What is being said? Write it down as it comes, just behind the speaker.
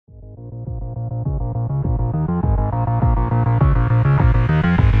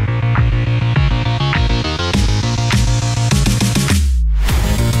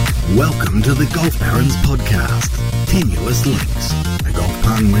to the Golf Barons podcast, Tenuous Links, a golf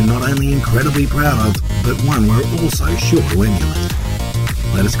pun we're not only incredibly proud of, but one we're also sure to emulate.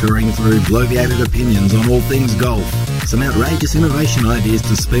 Let us careen through bloviated opinions on all things golf, some outrageous innovation ideas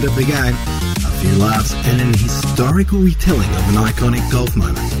to speed up the game, a few laughs, and an historical retelling of an iconic golf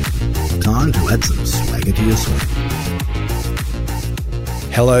moment. Time to add some swagger to your swing.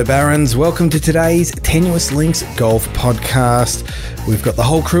 Hello Barons, welcome to today's Tenuous Links Golf Podcast. We've got the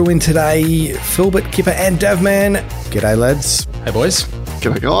whole crew in today, Philbert, Kipper and Davman. G'day lads. Hey boys.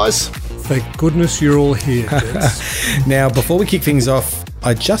 G'day guys. Thank goodness you're all here, gents. Now, before we kick things off,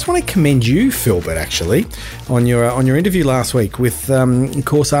 I just want to commend you, Philbert, actually, on your interview last week with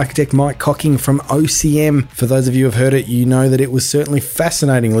course architect Mike Cocking from OCM. For those of you who have heard it, you know that it was certainly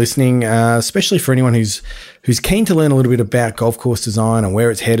fascinating listening, especially for anyone who's keen to learn a little bit about golf course design and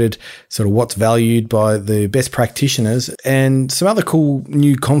where it's headed, sort of what's valued by the best practitioners, and some other cool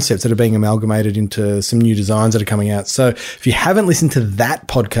new concepts that are being amalgamated into some new designs that are coming out. So if you haven't listened to that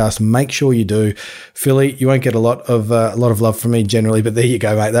podcast, make sure you do. Philly, you won't get a lot of love from me generally, but there you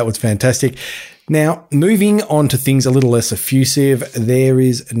go, mate. That was fantastic. Now, moving on to things a little less effusive, there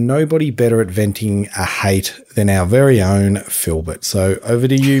is nobody better at venting a hate than our very own Philbert. So over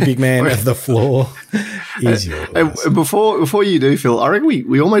to you, big man. The floor is yours. Before you do, Phil, I reckon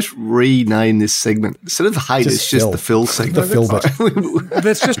we almost rename this segment. Instead of the hate, it's just the Phil segment. The Philbert.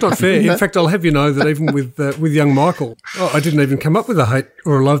 That's just not fair. In fact, I'll have you know that even with young Michael, I didn't even come up with a hate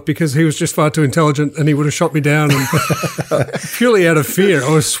or a love because he was just far too intelligent and he would have shot me down. And purely out of fear, I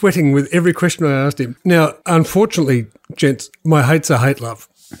was sweating with every question I asked him. Now, unfortunately, gents, my hate's a hate love.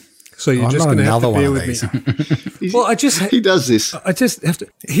 So you're just going to have to bear with me. Well, he does this. I just have to.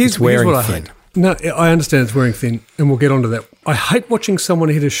 Here's what I hate. No, I understand it's wearing thin, and we'll get onto that. I hate watching someone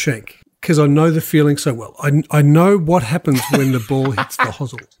hit a shank because I know the feeling so well. I know what happens when the ball hits the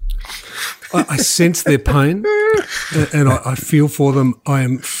hosel. I sense their pain, and I feel for them. I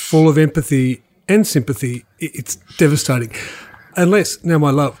am full of empathy and sympathy. It's devastating. Unless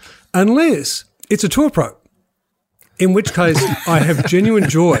it's a tour pro. In which case, I have genuine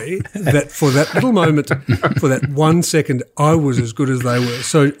joy that for that little moment, for that 1 second, I was as good as they were.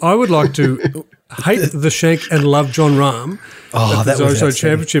 So I would like to hate the shank and love John Rahm at the Zozo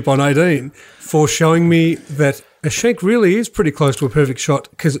Championship on 18 for showing me that a shank really is pretty close to a perfect shot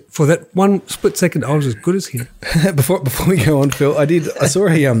because for that 1 split second, I was as good as him. Before we go on, Phil, I saw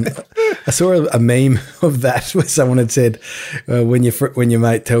a meme of that where someone had said, when your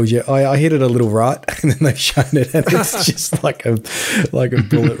mate tells you, I hit it a little right, and then they've shown it, and it's just like a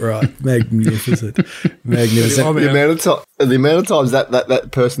bullet right. Magnificent. The amount of times that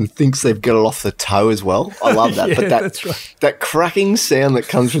person thinks they've got it off the toe as well. I love that. Yeah, but that's right. That cracking sound that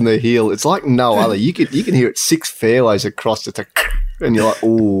comes from their heel, it's like no other. You can hear it 6 fairways across it, and you're like,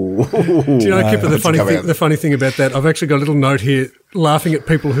 ooh. Do you know, Kipper, the funny thing about that, I've actually got a little note here laughing at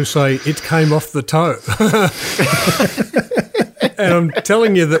people who say it came off the toe. And I'm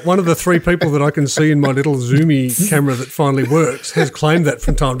telling you that one of the 3 people that I can see in my little Zoomy camera that finally works has claimed that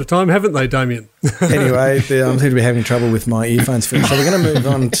from time to time, haven't they, Damien? Anyway, I seem to be having trouble with my earphones, Phil. So we're going to move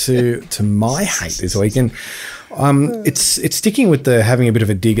on to my hate this weekend. It's sticking with the having a bit of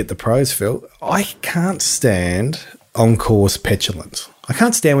a dig at the pros, Phil. I can't stand on-course petulance. I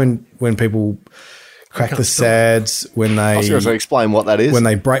can't stand when people crack the sads, when they... I was going to explain what that is. When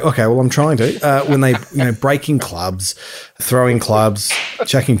they break... Okay, well, I'm trying to. When they, breaking clubs, throwing clubs,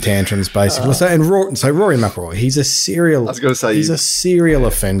 chucking tantrums, basically. And Rory McIlroy, he's a serial... I was going to say... He's a serial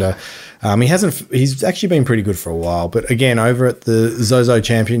offender. He's actually been pretty good for a while, but again, over at the Zozo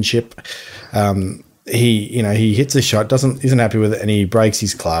Championship, he hits a shot, isn't happy with it, and he breaks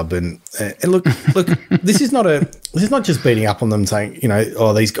his club. And look, this is not just beating up on them, saying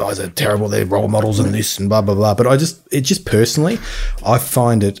these guys are terrible, they're role models and this and blah blah blah. But it just personally, I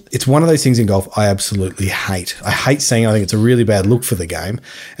find it's one of those things in golf I absolutely hate. I hate saying I think it's a really bad look for the game.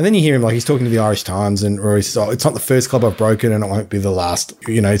 And then you hear him like he's talking to the Irish Times, and Rory says, it's not the first club I've broken, and it won't be the last.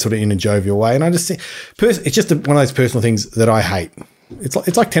 Sort of in a jovial way. And I just think it's just one of those personal things that I hate.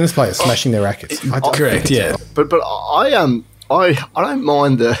 It's like tennis players smashing their rackets. Correct, yeah. But I don't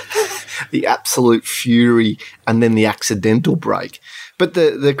mind the absolute fury and then the accidental break. But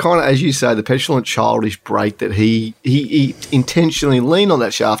the kind of, as you say, the petulant, childish break that he intentionally leaned on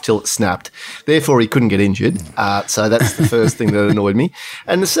that shaft till it snapped. Therefore, he couldn't get injured. So that's the first thing that annoyed me.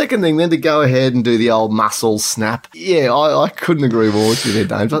 And the second thing, then to go ahead and do the old muscle snap. Yeah, I couldn't agree more with you there,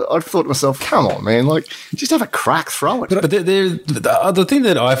 Dave. I thought to myself, come on, man, like just have a crack, throw it. But the thing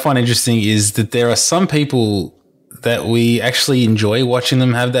that I find interesting is that there are some people that we actually enjoy watching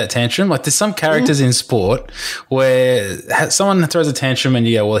them have that tantrum. Like there's some characters in sport where someone throws a tantrum and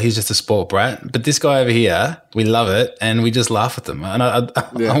you go, well, he's just a sport brat. But this guy over here, we love it and we just laugh at them. And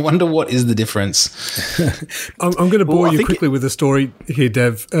I wonder what is the difference. I'm going to bore you quickly with a story here,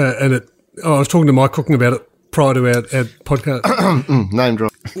 Dav. I was talking to Mike Cooking about it prior to our podcast. Name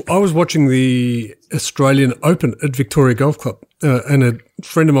drop. I was watching the Australian Open at Victoria Golf Club, and a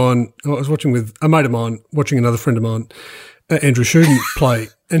friend of mine, I was watching with a mate of mine, watching another friend of mine, Andrew Shuden, play,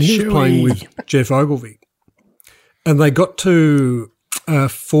 and he was playing with Jeff Ogilvy. And they got to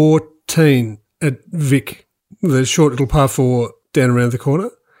 14 at Vic, the short little par 4 down around the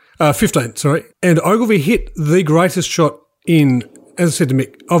corner. 15, sorry. And Ogilvy hit the greatest shot in, as I said to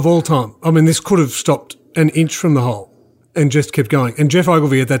Mick, of all time. I mean, this could have stopped an inch from the hole and just kept going. And Jeff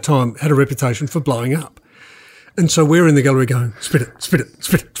Ogilvy at that time had a reputation for blowing up. And so we're in the gallery going, spit it, spit it,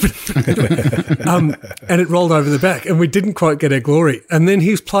 spit it, spit it. And it rolled over the back and we didn't quite get our glory. And then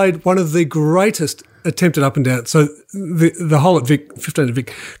he's played one of the greatest attempted up and down. So the hole at Vic, 15 at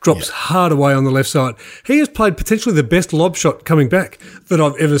Vic, drops hard away on the left side. He has played potentially the best lob shot coming back that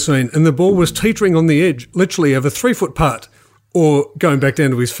I've ever seen. And the ball was teetering on the edge, literally over 3 foot part or going back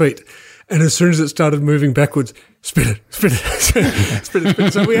down to his feet. And as soon as it started moving backwards, spit it, spit it, spit it, spit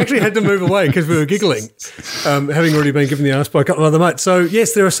it. So we actually had to move away because we were giggling, having already been given the arse by a couple of other mates. So,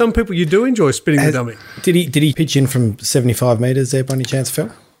 yes, there are some people you do enjoy spitting the dummy. Did he pitch in from 75 metres there by any chance,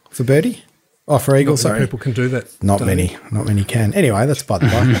 Phil, for birdie? Oh, for eagle, sorry. People can do that. Not many can. Anyway, that's by the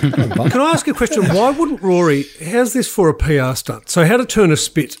by. Can I ask you a question? Why wouldn't Rory, how's this for a PR stunt? So how to turn a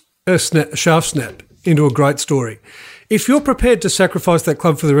shaft snap into a great story. If you're prepared to sacrifice that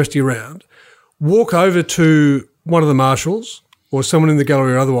club for the rest of your round, walk over to one of the marshals or someone in the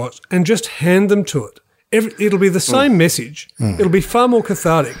gallery or otherwise and just hand them to it. It'll be the same message. It'll be far more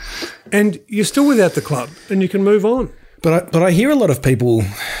cathartic. And you're still without the club and you can move on. But I hear a lot of people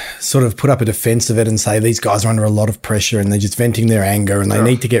sort of put up a defence of it and say these guys are under a lot of pressure and they're just venting their anger and they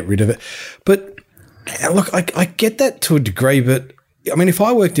need to get rid of it. But look, I get that to a degree, but I mean, if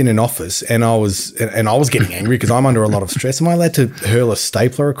I worked in an office and I was getting angry because I'm under a lot of stress, am I allowed to hurl a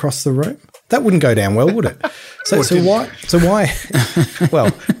stapler across the room? That wouldn't go down well, would it? So why?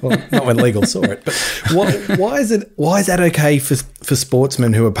 Well, not when legal saw it. But why is that okay for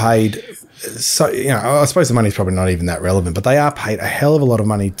sportsmen who are paid? So I suppose the money's probably not even that relevant, but they are paid a hell of a lot of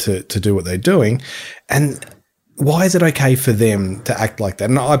money to do what they're doing, and why is it okay for them to act like that?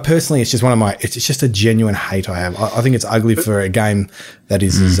 And I personally, it's just a genuine hate I have. I think it's ugly for a game that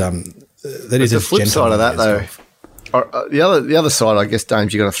is that is the flip side of that, though. The other side, I guess,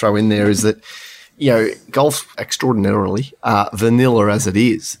 Dames, you're going to throw in there is that, golf's extraordinarily vanilla as it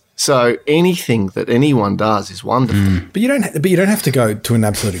is. So anything that anyone does is wonderful. But you don't have to go to an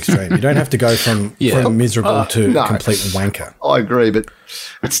absolute extreme. You don't have to go from miserable to complete wanker. I agree, but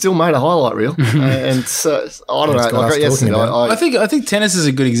it still made a highlight reel. And so I don't know. I think tennis is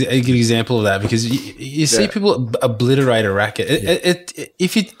a good example of that because you see people obliterate a racket.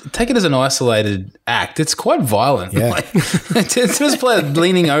 If you take it as an isolated act, it's quite violent. Yeah. Like, tennis player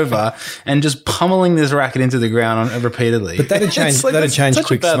leaning over and just pummeling this racket into the ground repeatedly. But that'd change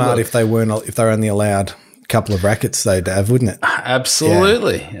quick smart if they were only allowed a couple of rackets, though, Dav, wouldn't it?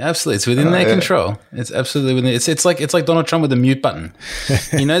 Absolutely, absolutely. It's within their control. It's absolutely within. It's like Donald Trump with the mute button.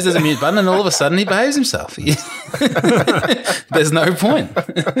 He knows there's a mute button, and all of a sudden he behaves himself. There's no point.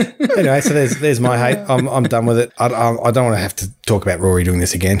 Anyway, so there's my hate. I'm done with it. I don't want to have to talk about Rory doing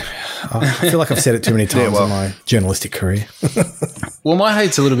this again. I feel like I've said it too many times in my journalistic career. Well, my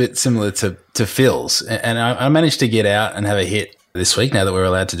hate's a little bit similar to Phil's, and I managed to get out and have a hit this week now that we're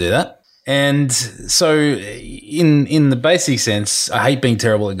allowed to do that. And so in the basic sense, I hate being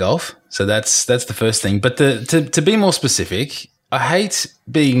terrible at golf. So that's the first thing. But to be more specific, I hate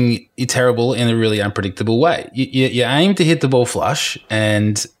being terrible in a really unpredictable way. You aim to hit the ball flush,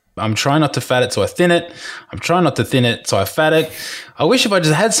 and I'm trying not to fat it, so I thin it. I'm trying not to thin it, so I fat it. I wish if I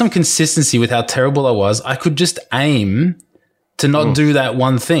just had some consistency with how terrible I was, I could just aim to not do that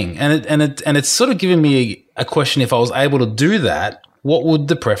one thing. And it's sort of given me a question: if I was able to do that, what would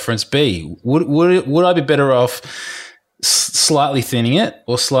the preference be? Would I be better off slightly thinning it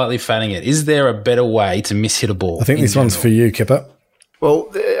or slightly fatting it? Is there a better way to mishit a ball? I think this one's for you, Kipper.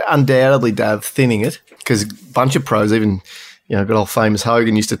 Well, undoubtedly, Dave, thinning it, because a bunch of pros, even good old famous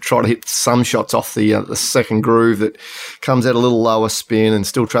Hogan, used to try to hit some shots off the second groove that comes at a little lower spin and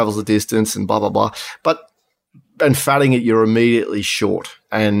still travels the distance and blah, blah, blah. And fatting it, you're immediately short.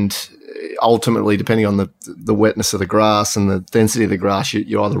 And ultimately, depending on the wetness of the grass and the density of the grass,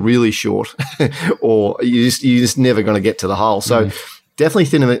 you're either really short or you're just never going to get to the hole. So definitely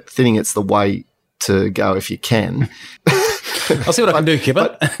thinning it's the way to go if you can. I'll see what I can do,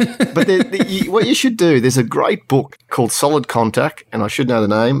 Kipper. But what you should do, there's a great book called Solid Contact, and I should know the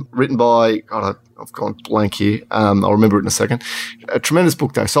name, written by, God, I've gone blank here. I'll remember it in a second. A tremendous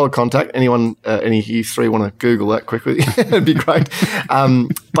book, though, Solid Contact. Anyone, any of you three want to Google that quickly? It'd be great.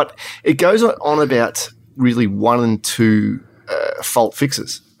 But it goes on about really 1 and 2 fault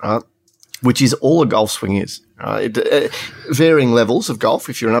fixes, right? Which is all a golf swing is. Varying levels of golf,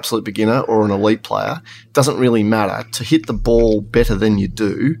 if you're an absolute beginner or an elite player, doesn't really matter. To hit the ball better than you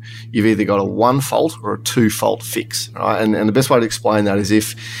do, you've either got a 1 fault or a 2 fault fix. Right? And the best way to explain that is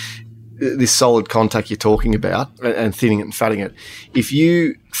if this solid contact you're talking about and thinning it and fatting it, if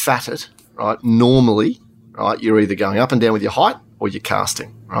you fat it, right, normally, right, you're either going up and down with your height or you're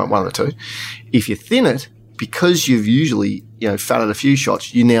casting, right, one of the two. If you thin it, because you've usually, fatted a few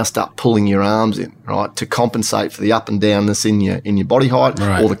shots, you now start pulling your arms in, right, to compensate for the up and downness in your body height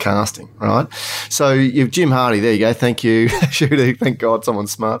or the casting, right? So you've Jim Hardy, there you go. Thank you, Shooty. Thank God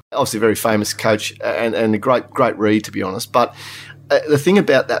someone's smart. Obviously a very famous coach and a great read, to be honest. But the thing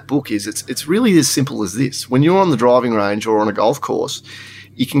about that book is it's really as simple as this. When you're on the driving range or on a golf course,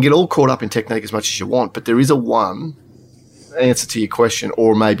 you can get all caught up in technique as much as you want, but there is a 1 answer to your question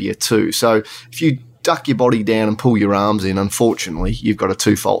or maybe a 2. So if you duck your body down and pull your arms in, unfortunately, you've got a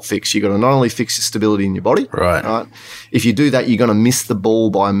 2-fault fix. You've got to not only fix your stability in your body, right? If you do that, you're going to miss the ball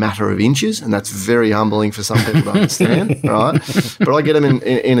by a matter of inches, and that's very humbling for some people to understand, right? But I get them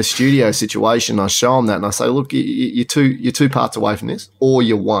in a studio situation, I show them that, and I say, look, you're 2 parts away from this, or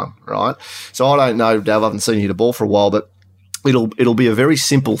you're 1, right? So I don't know, Dave, I haven't seen you hit a ball for a while, but it'll be a very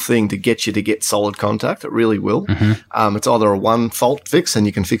simple thing to get you to get solid contact. It really will. Mm-hmm. It's either a 1-fault fix, and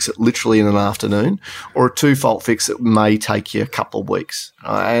you can fix it literally in an afternoon, or a 2-fault fix that may take you a couple of weeks.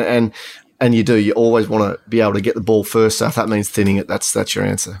 And you always want to be able to get the ball first. So if that means thinning it, that's your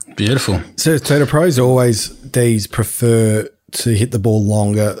answer. Beautiful. So the pros always, these prefer to hit the ball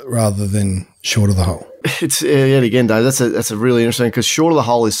longer rather than short of the hole. It's yet again, Dave. That's a really interesting, because short of the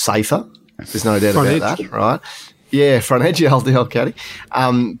hole is safer. There's no doubt about that, right? Yeah, front edge, the old caddy.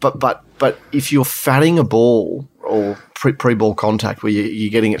 But if you're fatting a ball or pre-ball contact where you're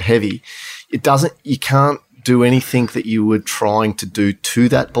getting it heavy, you can't do anything that you were trying to do to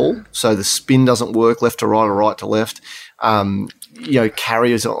that ball. So the spin doesn't work left to right or right to left.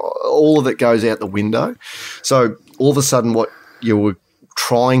 Carriers, all of it goes out the window. So all of a sudden what you were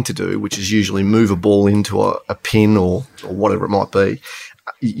trying to do, which is usually move a ball into a pin or whatever it might be,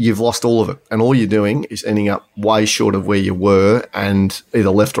 you've lost all of it, and all you're doing is ending up way short of where you were, and either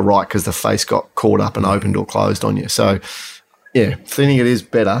left or right because the face got caught up and opened or closed on you. So, yeah, thinning it is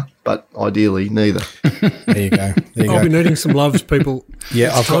better, but ideally neither. There you go. I'll be needing some loves, people.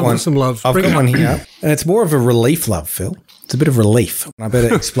 Yeah, I've got one. Some loves. I've got one here, and it's more of a relief love, Phil. It's a bit of relief. I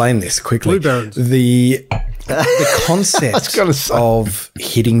better explain this quickly. Blue Barons. The concept of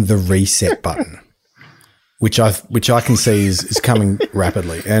hitting the reset button, which I can see is coming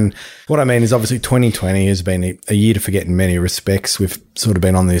rapidly. And what I mean is obviously 2020 has been a year to forget in many respects. We've sort of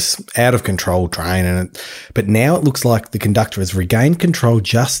been on this out of control train, but now it looks like the conductor has regained control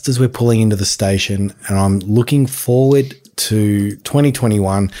just as we're pulling into the station. And I'm looking forward to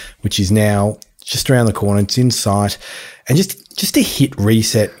 2021, which is now just around the corner. It's in sight. And just to hit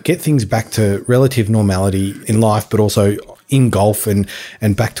reset, get things back to relative normality in life, but also in golf and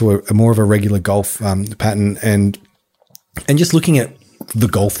back to a more of a regular golf pattern, and just looking at the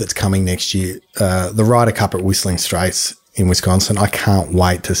golf that's coming next year, the Ryder Cup at Whistling Straits in Wisconsin. I can't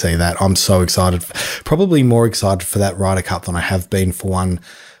wait to see that. I'm so excited, probably more excited for that Ryder Cup than I have been for one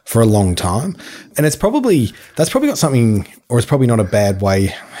for a long time. And that's probably got something, or it's probably not a bad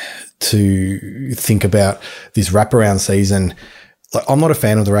way to think about this wraparound season. Like, I'm not a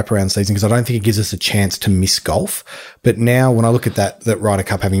fan of the wraparound season because I don't think it gives us a chance to miss golf. But now when I look at that Ryder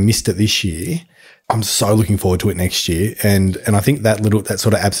Cup, having missed it this year, I'm so looking forward to it next year. And I think that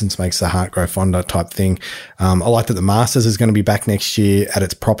sort of absence makes the heart grow fonder type thing. I like that the Masters is going to be back next year at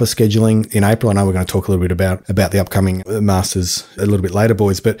its proper scheduling in April. I know we're going to talk a little bit about the upcoming Masters a little bit later,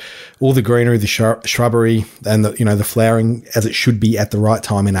 boys, but all the greenery, the shrubbery and the flowering as it should be at the right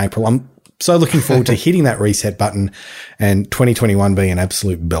time in April. I'm so looking forward to hitting that reset button and 2021 being an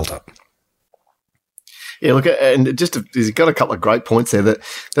absolute belter. Yeah, look, and he's got a couple of great points there.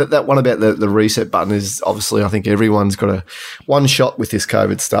 That one about the reset button is obviously, I think everyone's got one shot with this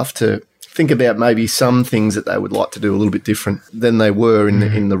COVID stuff to think about maybe some things that they would like to do a little bit different than they were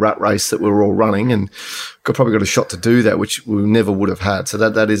in the rat race that we were all running, and probably got a shot to do that, which we never would have had. So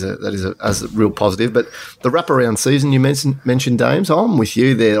that is a real positive. But the wraparound season you mentioned, Dames, I'm with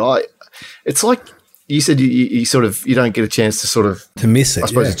you there. It's like you said you sort of you don't get a chance to sort of To miss it. I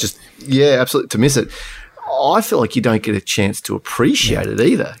suppose it's just absolutely to miss it. I feel like you don't get a chance to appreciate it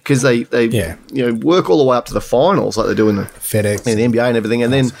either because they work all the way up to the finals like they do in the FedEx, in the NBA and everything,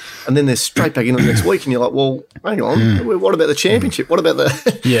 and then they're straight back into the next week, and you're like, well, hang on, what about the championship? What about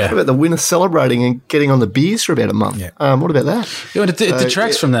what about the winner celebrating and getting on the beers for about a month? What about that? Yeah, it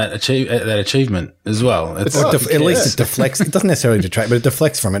detracts from that achievement as well. At least it deflects. It doesn't necessarily detract, but it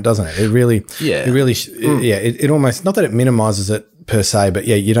deflects from it, doesn't it? It almost, not that it minimises it per se, but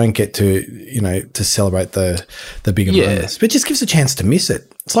you don't get to to celebrate the bigger moments, but it just gives a chance to miss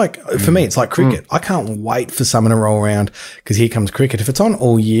it. It's like for me, it's like cricket. I can't wait for summer to roll around because here comes cricket. If it's on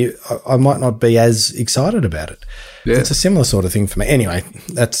all year, I might not be as excited about it. Yeah. It's a similar sort of thing for me. Anyway,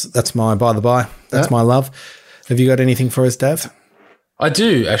 that's my by the by. That's my love. Have you got anything for us, Dav? I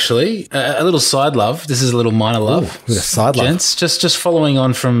do, actually. A little side love. This is a little minor love. With a side love. Gents, just following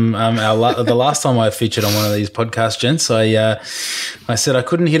on from the last time I featured on one of these podcasts, gents, I said I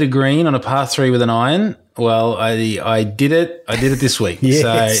couldn't hit a green on a par 3 with an iron. Well, I did it. I did it this week.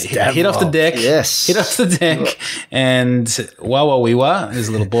 Yes, so I hit off the deck. Yes. Hit off the deck. And there's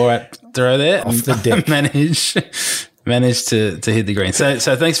a little Borat throw there. Off the deck. Managed to hit the green.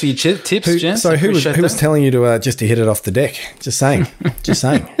 So thanks for your tips, gents. So who was telling you to just to hit it off the deck? Just saying.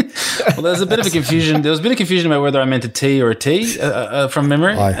 Well, there's a bit of a confusion. There was a bit of confusion about whether I meant a T or a T from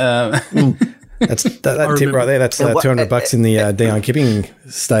memory. That's that tip right there. That's $200 in the Dion Kipping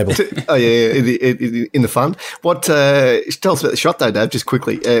stable. Oh yeah, in the fund. What? Tell us about the shot though, Dave. Just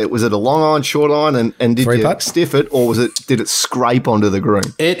quickly. Was it a long iron, short iron, and did you stiff it, or did it scrape onto the green?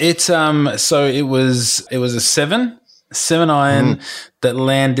 So it was a 7 iron that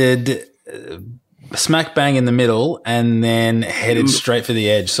landed smack bang in the middle and then headed straight for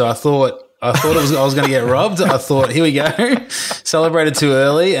the edge. So I thought I was going to get robbed. I thought, here we go. Celebrated too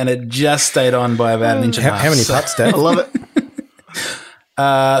early, and it just stayed on by about an inch and a half. How many putts, Dave? I love it.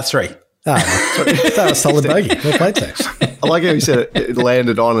 3. That was solid bogey. Well played, Dave. I like how you said it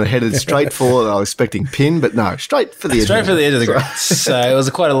landed on and headed straight for it. I was expecting pin, but no, straight for the edge. Straight for the edge of the green. So it was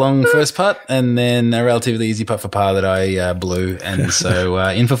quite a long first putt, and then a relatively easy putt for par that I blew, and so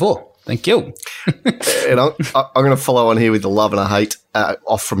in for 4. Thank you. And I'm going to follow on here with the love and a hate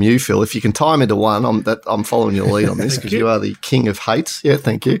off from you, Phil. If you can tie me to one, I'm following your lead on this because you are the king of hates. Yeah,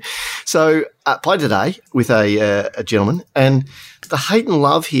 thank you. So played today with a gentleman, and the hate and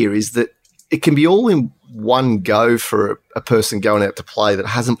love here is that it can be all in one go for a person going out to play that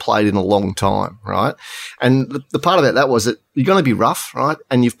hasn't played in a long time, right? And the part about that was that you're going to be rough, right?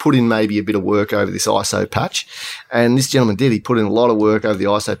 And you've put in maybe a bit of work over this ISO patch. And this gentleman did. He put in a lot of work over the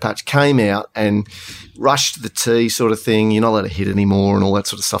ISO patch, came out and rushed the tee sort of thing. You're not allowed to hit anymore and all that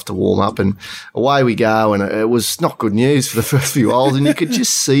sort of stuff to warm up. And away we go. And it was not good news for the first few holes. And you could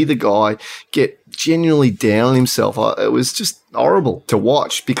just see the guy get genuinely down on himself. It was just horrible to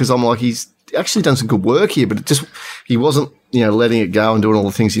watch because I'm like, he's actually done some good work here, but he wasn't, letting it go and doing all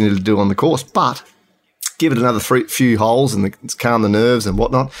the things he needed to do on the course. But give it another few holes and calm the nerves and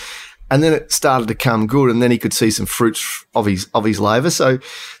whatnot. And then it started to come good, and then he could see some fruits of his labour. So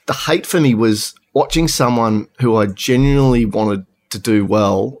the hate for me was watching someone who I genuinely wanted to do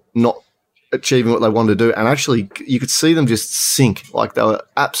well, not achieving what they wanted to do. And actually, you could see them just sink, like they were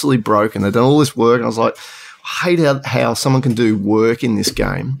absolutely broken. They'd done all this work, and I was like, I hate how someone can do work in this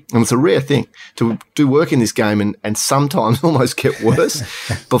game. And it's a rare thing to do work in this game and sometimes almost get worse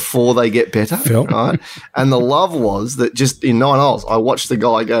before they get better. Right? And the love was that just in 9 holes, I watched the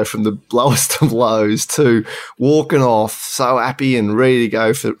guy go from the lowest of lows to walking off so happy and ready to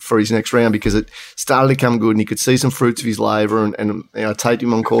go for his next round because it started to come good and you could see some fruits of his labour and I taped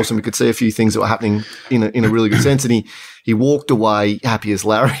him on course and we could see a few things that were happening in a really good sense. And he walked away happy as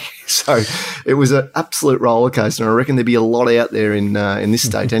Larry. So it was an absolute roller coaster. And I reckon there'd be a lot out there in this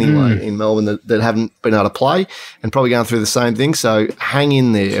state anyway, in Melbourne, that haven't been able to play and probably going through the same thing. So hang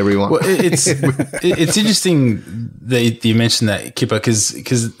in there, everyone. Well, it's interesting that you mentioned that, Kipper,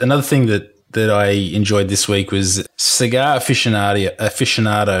 because another thing that I enjoyed this week was Cigar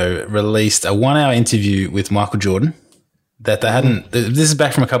Aficionado released a 1-hour interview with Michael Jordan. That they hadn't. This is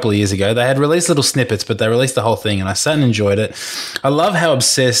back from a couple of years ago. They had released little snippets, but they released the whole thing, and I sat and enjoyed it. I love how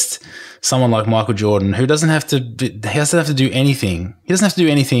obsessed someone like Michael Jordan, who doesn't have to do anything. He doesn't have to do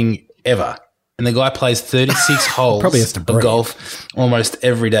anything ever, and the guy plays 36 holes of golf almost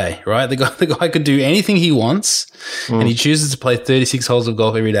every day. Right? The guy could do anything he wants, and he chooses to play 36 holes of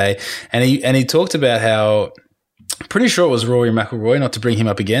golf every day. And he talked about how Pretty sure it was Rory McIlroy, not to bring him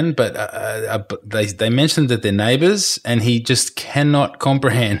up again, but they mentioned that they're neighbours, and he just cannot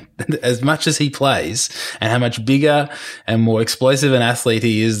comprehend, as much as he plays and how much bigger and more explosive an athlete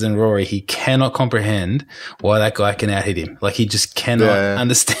he is than Rory, he cannot comprehend why that guy can out-hit him. Like, he just cannot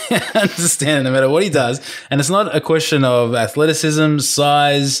understand no matter what he does. And it's not a question of athleticism,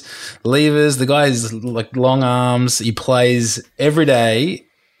 size, levers. The guy has like long arms. He plays every day.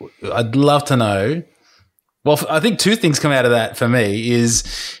 I'd love to know. Well, I think two things come out of that for me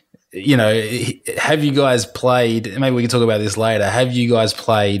is, you know, have you guys played, maybe we can talk about this later, have you guys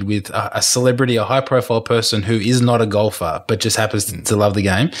played with a celebrity, a high-profile person who is not a golfer but just happens to love the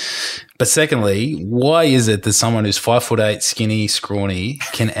game? But secondly, why is it that someone who's 5'8", skinny, scrawny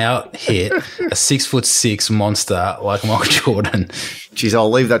can out-hit a 6'6" monster like Michael Jordan? Geez, I'll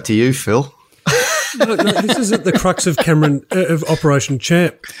leave that to you, Phil. No, this is at the crux of Cameron of Operation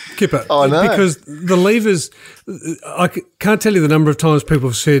Champ, Kipper. I know. Because the levers, I can't tell you the number of times people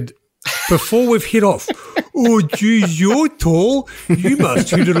have said, before we've hit off, oh, geez, you're tall. You must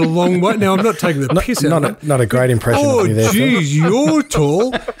hit it a long way. Now, I'm not taking the piss out of it. Not a great impression of you there, Phil. Geez, you're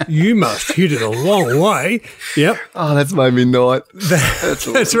tall. You must hit it a long way. Yep. Oh, that's made me night.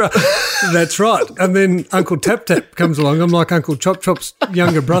 That's right. That's right. And then Uncle Tap Tap comes along. I'm like Uncle Chop Chop's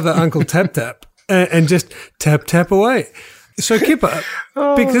younger brother, Uncle Tap Tap, and just tap away. So, Kipper,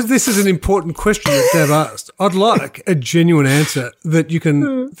 because this is an important question that Dave asked, I'd like a genuine answer that you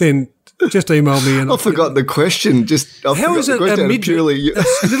can then just email me. And I forgot the question. How is it a midget, a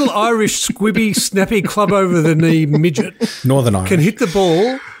little Irish squibby, snappy, club over the knee midget, Northern Irish, can hit the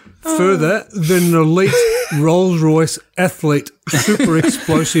ball further than an elite Rolls-Royce athlete, super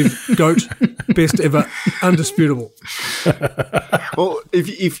explosive goat, best ever, undisputable? Well,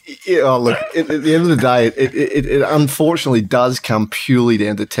 look, at the end of the day, it unfortunately does come purely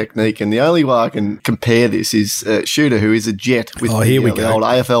down to technique, and the only way I can compare this is Shooter, who is a jet with the old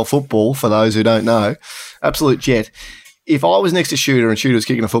AFL football, for those who don't know, absolute jet. If I was next to Shooter and Shooter was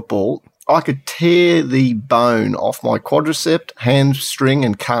kicking a football, I could tear the bone off my quadricep, hamstring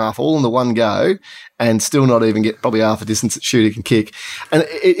and calf all in the one go and still not even get probably half a distance that Shooter can kick. And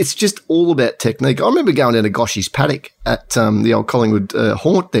it's just all about technique. I remember going down to Goshy's paddock at the old Collingwood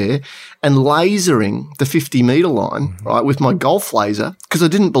haunt there and lasering the 50-metre line, right, with my golf laser because I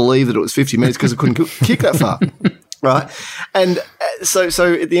didn't believe that it was 50 metres because I couldn't kick that far. Right. And so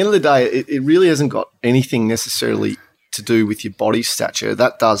at the end of the day, it really hasn't got anything necessarily to do with your body stature.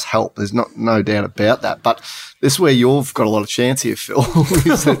 That does help. There's no doubt about that. But this is where you've got a lot of chance here, Phil,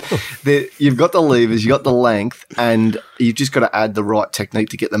 is that you've got the levers, you've got the length, and you've just got to add the right technique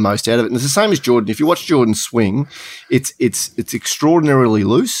to get the most out of it. And it's the same as Jordan. If you watch Jordan swing, it's extraordinarily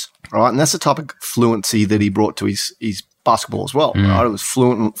loose, right? And that's the type of fluency that he brought to his basketball as well, right? It was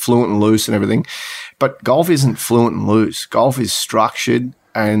fluent and loose and everything. But golf isn't fluent and loose. Golf is structured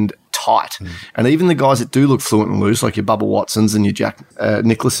and tight. And even the guys that do look fluent and loose, like your Bubba Watsons and your Jack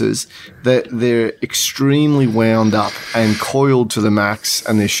Nicklauses, they're extremely wound up and coiled to the max,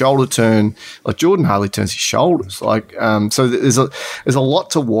 and their shoulder turn, like Jordan hardly turns his shoulders. So there's a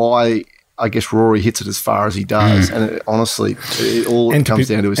lot to why I guess Rory hits it as far as he does, and honestly, it all comes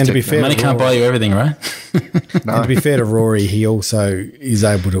down to his technique. Money can't buy you everything, right? No. And to be fair to Rory, he also is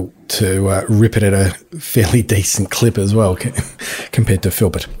able to rip it at a fairly decent clip as well compared to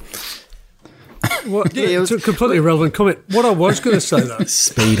Philbert. Well, it's a completely irrelevant comment. What I was going to say, though,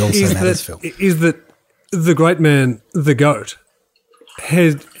 speed also matters, Phil. Is that the great man, the GOAT,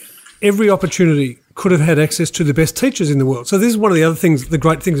 had every opportunity, could have had access to the best teachers in the world. So this is one of the other things, the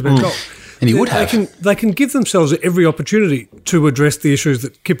great things about golf. And he would have. They can give themselves every opportunity to address the issues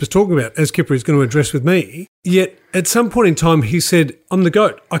that Kipper's talking about, as Kipper is going to address with me. Yet at some point in time, he said, "I'm the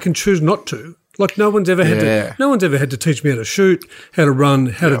GOAT. I can choose not to." Like no one's ever had to teach me how to shoot, how to run,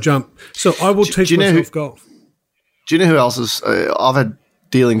 how to jump. So I will teach myself golf. Do you know who else is? I've had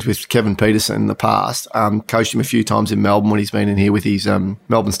dealings with Kevin Peterson in the past. Coached him a few times in Melbourne when he's been in here with his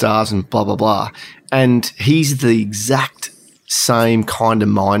Melbourne Stars and blah blah blah. And he's the exact same kind of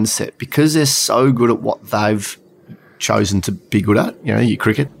mindset because they're so good at what they've chosen to be good at. You know, your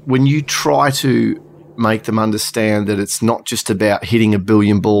cricket. When you try to make them understand that it's not just about hitting a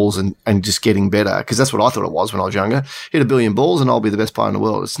billion balls and just getting better, because that's what I thought it was when I was younger. Hit a billion balls and I'll be the best player in the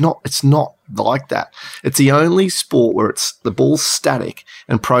world. It's not like that. It's the only sport where it's the ball's static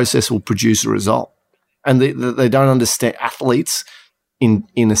and process will produce a result. And they don't understand. Athletes, in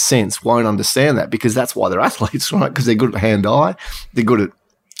a sense, won't understand that because that's why they're athletes, right? Because they're good at hand-eye, they're good at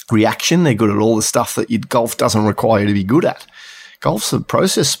reaction, they're good at all the stuff that golf doesn't require you to be good at. Golf's a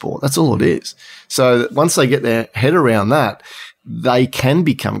process sport. That's all it is. So once they get their head around that, they can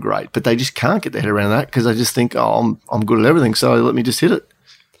become great, but they just can't get their head around that because they just think, oh, I'm good at everything, so let me just hit it.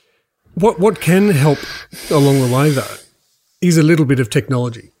 What can help along the way, though, is a little bit of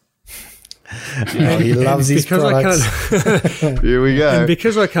technology. Oh, he loves his products. Here we go. And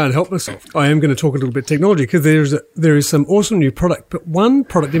because I can't help myself, I am going to talk a little bit technology because there is some awesome new product, but one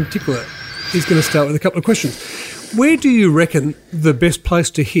product in particular is going to start with a couple of questions. Where do you reckon the best place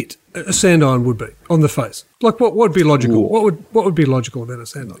to hit a sand iron would be on the face? Like what would be logical? Ooh. What would be logical about a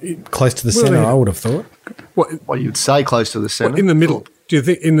sand iron? Close to the centre, I would have thought. Well, you'd say close to the centre. In the middle. Do you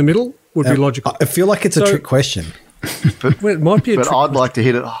think in the middle would be logical? I feel like it's a trick question. But, well, it might be a but trick I'd question. like to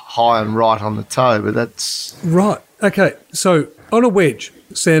hit it high and right on the toe, but that's... Right. Okay. So on a wedge,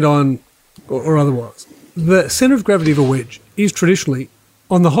 sand iron or otherwise, the centre of gravity of a wedge is traditionally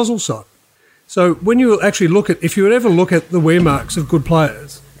on the hosel side. So when you actually look at, if you would ever look at the wear marks of good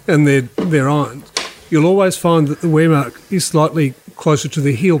players and their irons, you'll always find that the wear mark is slightly closer to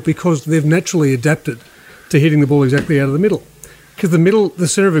the heel because they've naturally adapted to hitting the ball exactly out of the middle. Because the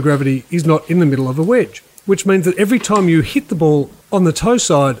centre of gravity is not in the middle of a wedge, which means that every time you hit the ball on the toe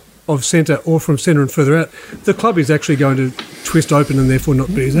side of centre or from centre and further out, the club is actually going to twist open and therefore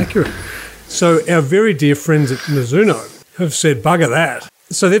not be as accurate. So our very dear friends at Mizuno have said, bugger that.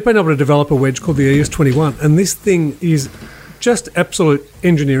 So they've been able to develop a wedge called the ES21, and this thing is just absolute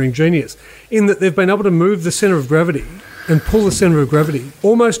engineering genius in that they've been able to move the centre of gravity and pull the centre of gravity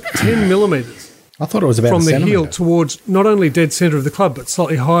almost 10 millimetres I thought it was about from a the centimetre. heel towards not only dead centre of the club, but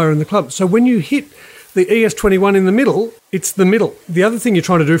slightly higher in the club. So when you hit the ES21 in the middle, it's the middle. The other thing you're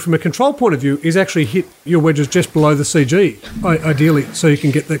trying to do from a control point of view is actually hit your wedges just below the CG, ideally, so you can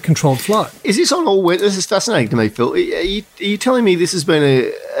get that controlled flow. Is this on all wedges? This is fascinating to me, Phil. Are you telling me this has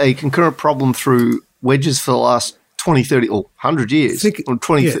been a concurrent problem through wedges for the last 20, 30, or 100 years? Or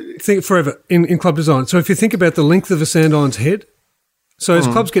 20, Think forever in club design. So if you think about the length of a sand iron's head, so as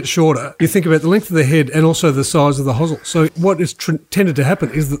clubs get shorter, you think about the length of the head and also the size of the hosel. So what is tended to happen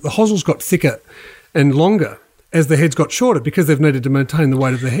is that the hosel's got thicker and longer as the head's got shorter because they've needed to maintain the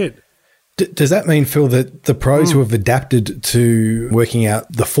weight of the head. Does that mean, Phil, that the pros who have adapted to working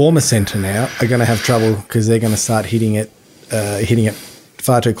out the former centre now are going to have trouble because they're going to start hitting it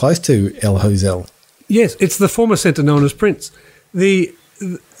far too close to El Hosel? Yes, it's the former centre known as Prince.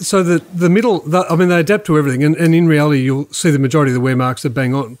 So the middle, they adapt to everything, and in reality you'll see the majority of the wear marks are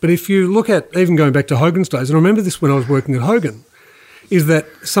bang on. But if you look at, even going back to Hogan's days, and I remember this when I was working at Hogan, is that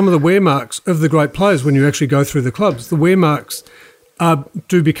some of the wear marks of the great players, when you actually go through the clubs, the wear marks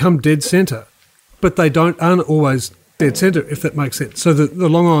do become dead centre, but they aren't always dead centre, if that makes sense. So the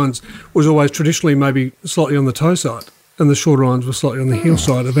long irons was always traditionally maybe slightly on the toe side, and the shorter irons were slightly on the heel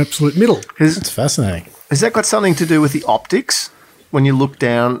side of absolute middle. That's fascinating. Has that got something to do with the optics? When you look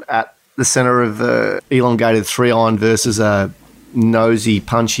down at the centre of the elongated 3-iron versus a nosy,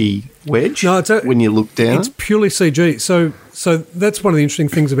 punchy wedge, when you look down? It's purely CG. So that's one of the interesting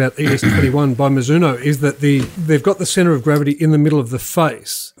things about ES21 by Mizuno is that they've got the centre of gravity in the middle of the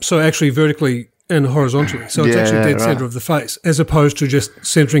face, so actually vertically and horizontally. So it's actually dead centre of the face, as opposed to just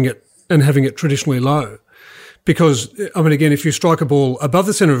centering it and having it traditionally low. Because, again, if you strike a ball above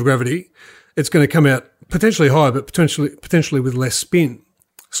the centre of gravity, it's going to come out potentially higher, but potentially with less spin.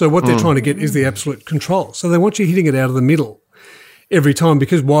 So what they're trying to get is the absolute control. So they want you hitting it out of the middle every time,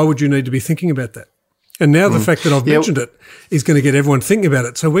 because why would you need to be thinking about that? And now the fact that I've mentioned it is going to get everyone thinking about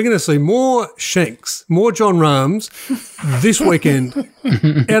it. So we're going to see more Shanks, more John Rahms this weekend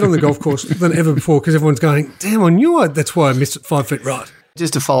out on the golf course than ever before, because everyone's going, damn, I knew that's why I missed it 5 feet right.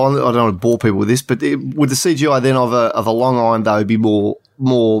 Just to follow on, I don't want to bore people with this, but would the CGI then of a long iron, though, be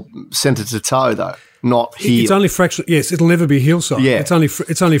more centre to toe, though, not heel? It's only fractionally. Yes, it'll never be heel side. Yeah. It's only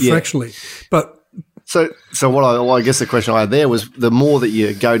fractionally. But So I guess the question I had there was, the more that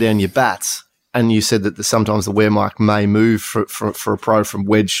you go down your bats, and you said that sometimes the wear mark may move for a pro from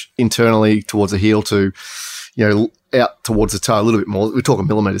wedge internally towards the heel to, out towards the toe a little bit more. We're talking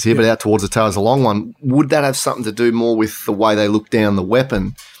millimetres here, but out towards the toe is a long one. Would that have something to do more with the way they look down the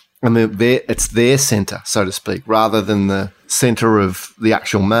weapon, and it's their centre, so to speak, rather than the centre of the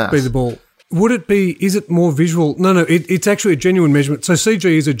actual mass? Be the ball. Would it be? Is it more visual? No. It's actually a genuine measurement. So CG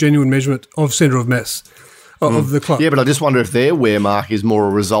is a genuine measurement of centre of mass of the club. Yeah, but I just wonder if their wear mark is more a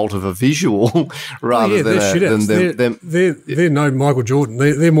result of a visual rather than them. They're no Michael Jordan.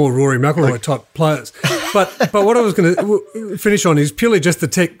 They're more Rory McIlroy type players. But what I was going to finish on is purely just the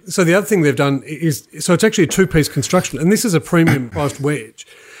tech. So the other thing they've done is, so it's actually a 2-piece construction, and this is a premium priced wedge.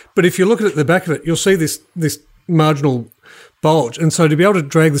 But if you look at the back of it, you'll see this marginal bulge. And so to be able to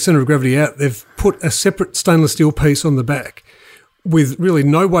drag the centre of gravity out, they've put a separate stainless steel piece on the back, with really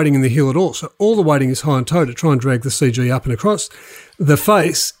no weighting in the heel at all. So all the weighting is high on toe to try and drag the CG up and across. The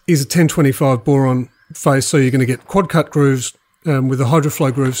face is a 1025 boron face, so you're going to get quad cut grooves with a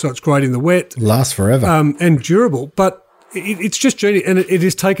hydroflow groove, so it's great in the wet. Lasts forever. And durable, but it's just genius. And it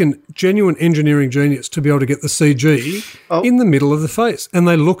has taken genuine engineering genius to be able to get the CG in the middle of the face, and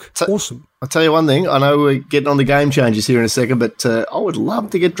they look awesome. I'll tell you one thing. I know we're getting on the game changers here in a second, but I would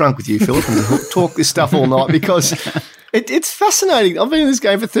love to get drunk with you, Philip, and talk this stuff all night because it's fascinating. I've been in this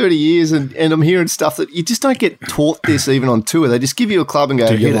game for 30 years and I'm hearing stuff that you just don't get taught this even on tour. They just give you a club and go,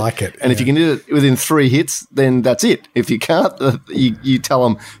 Do you hit like it? And if you can hit it within 3 hits, then that's it. If you can't, you tell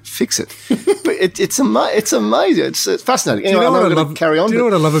them, fix it. But it's amazing. It's fascinating. Anyway, I'm going to carry on. Do you know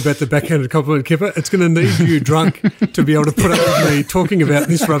what I love about the backhanded compliment, Kipper? It's going to need you drunk to be able to put up with me talking about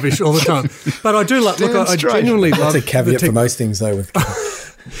this rubbish all the time. But I do love. Look, I genuinely love. That's a caveat for most things, though. With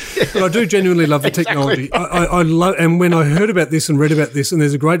but I do genuinely love the technology. I love, and when I heard about this and read about this, and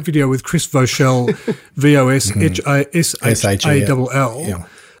there's a great video with Chris Voshall, VOSHALL,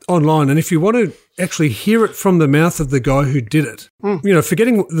 online, and if you want to actually hear it from the mouth of the guy who did it,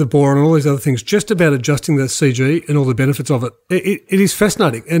 forgetting the boron and all these other things, just about adjusting the CG and all the benefits of it, it is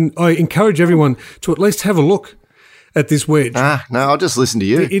fascinating, and I encourage everyone to at least have a look at this wedge. No, I'll just listen to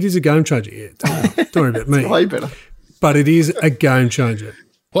you. It is a game changer. Yeah, don't worry about me. Way better. But it is a game changer.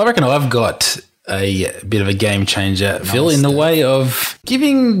 Well, I reckon I've got a bit of a game changer, Phil, in the way of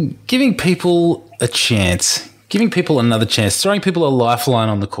giving people a chance, giving people another chance, throwing people a lifeline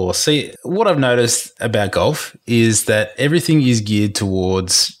on the course. See, what I've noticed about golf is that everything is geared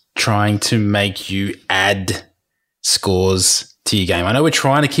towards trying to make you add scores to your game. I know we're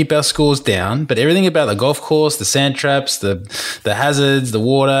trying to keep our scores down, but everything about the golf course, the sand traps, the hazards, the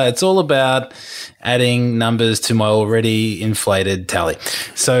water, it's all about adding numbers to my already inflated tally.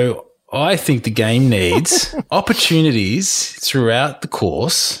 So I think the game needs opportunities throughout the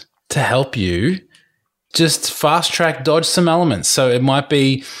course to help you just fast track dodge some elements. So it might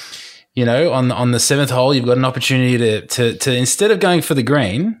be, on the 7th hole, you've got an opportunity to instead of going for the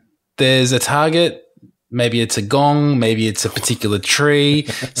green, there's a target. Maybe it's a gong, maybe it's a particular tree,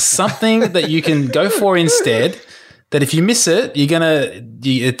 something that you can go for instead. That if you miss it,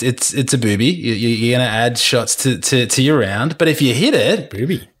 it's a booby. You're gonna add shots to your round. But if you hit it,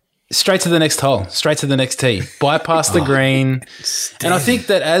 booby, straight to the next hole, straight to the next tee, bypass the green. And I think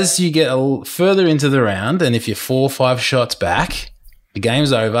that as you get further into the round, and if you're 4 or 5 shots back, the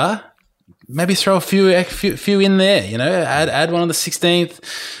game's over. Maybe throw a few in there, add one on the 16th,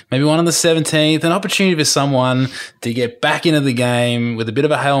 maybe one on the 17th, an opportunity for someone to get back into the game with a bit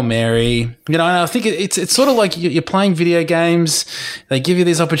of a Hail Mary. And I think it's sort of like you're playing video games. They give you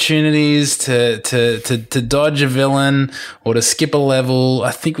these opportunities to dodge a villain or to skip a level.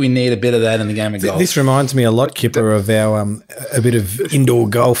 I think we need a bit of that in the game of golf. This reminds me a lot, Kipper, of our a bit of indoor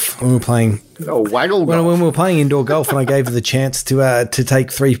golf when we were playing. Waggle golf. When we were playing indoor golf, and I gave her the chance to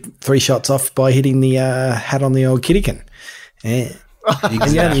take three shots off by hitting the hat on the old Kiddican. Yeah. Exactly.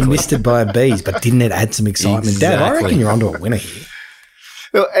 And you only missed it by a bees, but didn't it add some excitement? Exactly. Dad, I reckon you're onto a winner here.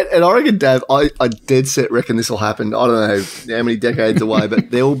 Well, and I reckon, Dave, I dead set reckon this will happen. I don't know how many decades away,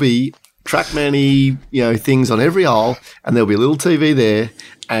 but there will be TrackMan-y, things on every hole, and there'll be a little TV there.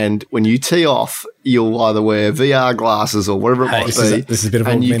 And when you tee off, you'll either wear VR glasses or whatever it might be. This is a bit of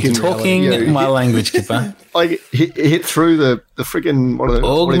augmented talking my language, Kipper. Like hit through the freaking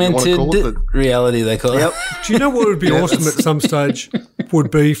augmented reality, they call it. Do you know what would be awesome at some stage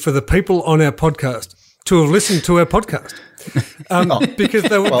would be for the people on our podcast to have listened to our podcast? Because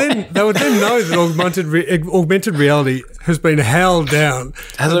they would then know that augmented reality has been howled down.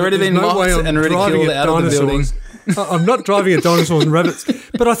 Has already been mocked and ridiculed out of the building. I'm not driving at dinosaurs and rabbits,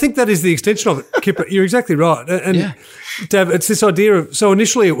 but I think that is the extension of it, Kipper. You're exactly right. And Dav, it's this idea of, so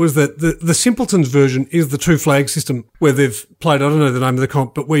initially it was that the Simpletons version is the 2 flag system where they've played, I don't know the name of the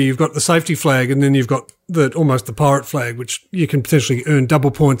comp, but where you've got the safety flag and then you've got almost the pirate flag, which you can potentially earn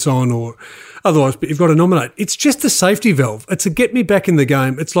double points on or otherwise, but you've got to nominate. It's just the safety valve. It's a get me back in the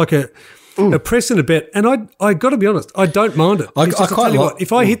game. It's like a press and a bet. And I got to be honest, I don't mind it. I quite like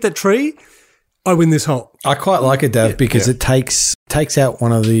if I hit that tree, I win this hole. I quite like it, Dave, because it takes out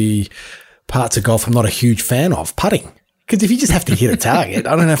one of the parts of golf I'm not a huge fan of, putting. Because if you just have to hit a target,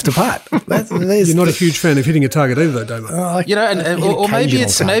 I don't have to putt. You're not a huge fan of hitting a target either, though, Damo. Or maybe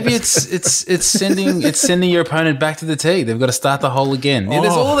it's sending your opponent back to the tee. They've got to start the hole again.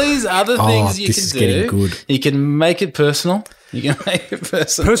 There's all these other things you can do. Getting good. You can make it personal.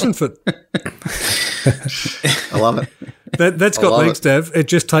 Personfoot. I love it. That's got legs, Dav. It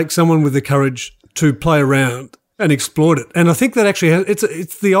just takes someone with the courage to play around and exploit it. And I think that actually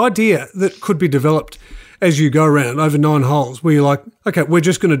it's the idea that could be developed as you go around over 9 holes where you're like, okay, we're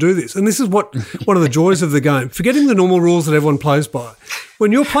just going to do this. And this is what one of the joys of the game, forgetting the normal rules that everyone plays by.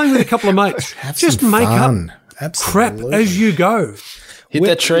 When you're playing with a couple of mates, just make fun. up crap as you go. Hit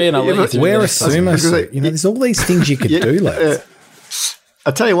that tree and I'll let you through. Wear a sumo suit. You know, there's all these things you could do, lads. I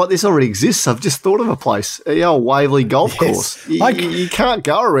tell you what, this already exists. I've just thought of a place, the old Waverley Golf Course. You can't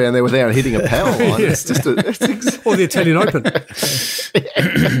go around there without hitting a power line. It's just or the Italian Open.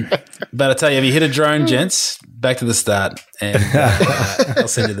 But I tell you, if you hit a drone, gents, back to the start, and I'll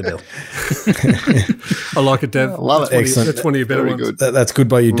send you the bill. I like it, Dav. Love it. Excellent. That's one of your better Very ones. good. That's good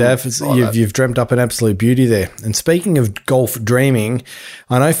by you, Dav. You've dreamt up an absolute beauty there. And speaking of golf dreaming,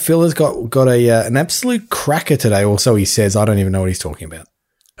 I know Phil has got an absolute cracker today, or so he says. I don't even know what he's talking about.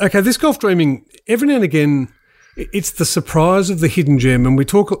 Okay, this golf dreaming, every now and again, it's the surprise of the hidden gem, and we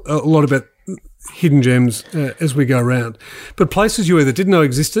talk a lot about hidden gems as we go around, but places you either didn't know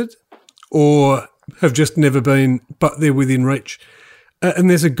existed or have just never been, but they're within reach.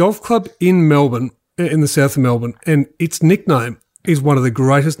 And there's a golf club in Melbourne, in the south of Melbourne, and its nickname is one of the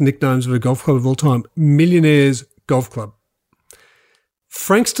greatest nicknames of a golf club of all time, Millionaires Golf Club.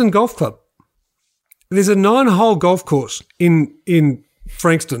 Frankston Golf Club. There's a 9-hole golf course in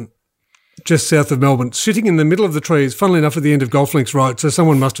Frankston, just south of Melbourne, sitting in the middle of the trees, funnily enough at the end of Golf Links Road, so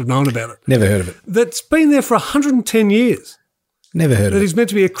someone must have known about it. Never heard of it. That's been there for 110 years. Never heard of That it. is meant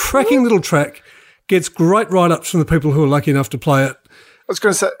to be a cracking little track, gets great write-ups from the people who are lucky enough to play it. I was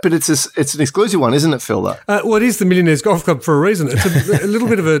going to say, but it's an exclusive one, isn't it, Phil, though? Well, it is the Millionaires Golf Club for a reason. It's a little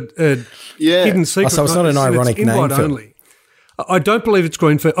bit of a hidden secret. So it's not an ironic it's name, invite Phil. only. I don't believe it's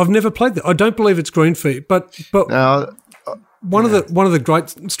green fee. I've never played that. I don't believe it's green fee, but No, one of the great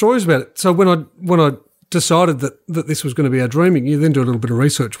stories about it. So when I decided that this was going to be our dreaming, you then do a little bit of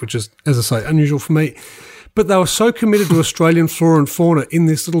research, which is, as I say, unusual for me. But they were so committed to Australian flora and fauna in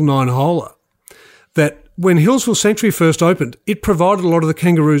this little 9-holer that when Hillsville Sanctuary first opened, it provided a lot of the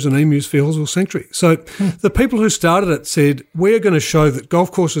kangaroos and emus for Hillsville Sanctuary. So the people who started it said, we're going to show that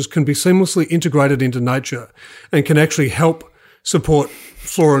golf courses can be seamlessly integrated into nature and can actually help support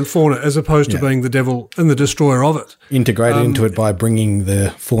flora and fauna as opposed to being the devil and the destroyer of it. Integrated into it by bringing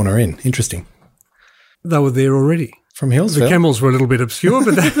the fauna in. Interesting. They were there already. From Hillsville. The camels were a little bit obscure,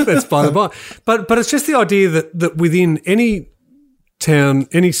 but that's by the by. But it's just the idea that within any town,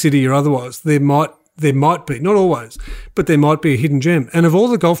 any city or otherwise, there might be, not always, but there might be a hidden gem. And of all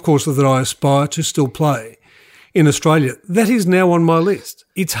the golf courses that I aspire to still play in Australia, that is now on my list.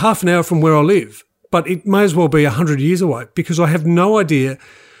 It's half an hour from where I live, but it may as well be 100 years away because I have no idea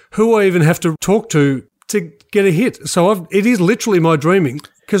who I even have to talk to get a hit. So it is literally my dreaming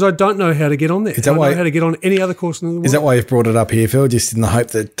because I don't know how to get on there. I don't know how to get on any other course in the world. Is that why you've brought it up here, Phil? Just in the hope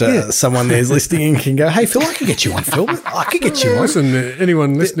that someone there's listening and can go, hey, Phil, I could get you on, Phil. I could get you on. Listen,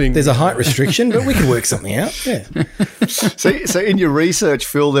 anyone listening. There's a height restriction, but we can work something out. Yeah. So in your research,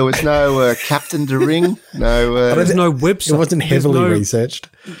 Phil, there was no captain to ring? No, there's no website. It wasn't heavily researched.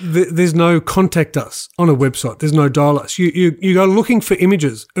 There's no contact us on a website. There's no dial us. You go looking for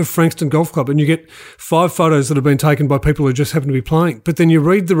images of Frankston Golf Club and you get 5 photos that have been taken by people who just happen to be playing. But then you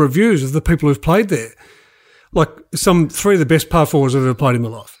read the reviews of the people who've played there. Like 3 of the best par 4s I've ever played in my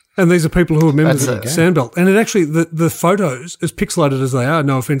life. And these are people who are members of Sandbelt. And it actually, the photos, as pixelated as they are,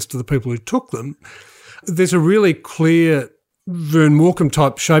 no offence to the people who took them, there's a really clear Vern Morecambe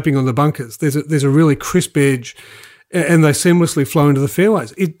type shaping on the bunkers. There's a really crisp edge and they seamlessly flow into the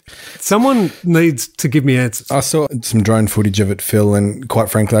fairways. Someone needs to give me answers. I saw some drone footage of it, Phil, and quite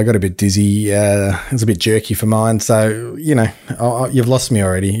frankly, I got a bit dizzy. It was a bit jerky for mine. So, you've lost me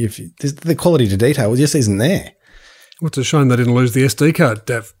already. The quality to detail just isn't there. What's a shame they didn't lose the SD card,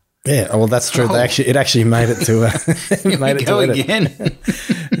 Dav. Yeah, well, that's true. It actually made it to again.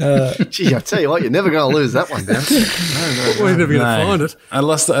 Gee, I tell you what, you're never going to lose that one, Dan. We're never going to find it. I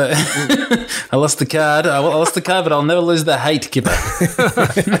lost the card. I lost the card, but I'll never lose the hate, Kipper.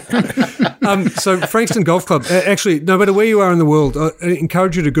 So Frankston Golf Club, actually, no matter where you are in the world, I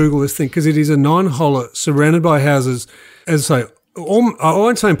encourage you to Google this thing because it is a 9-holer surrounded by houses, as I say, I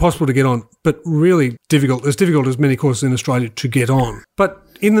won't say impossible to get on, but really difficult, as difficult as many courses in Australia to get on. But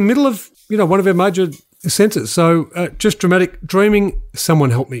in the middle of, one of our major centres. So just dramatic dreaming. Someone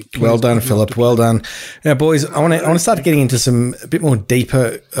help me, please. Well done, Philip. Well done. Now, boys, I want to start getting into a bit more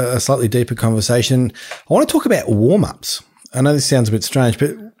deeper, a slightly deeper conversation. I want to talk about warm-ups. I know this sounds a bit strange, but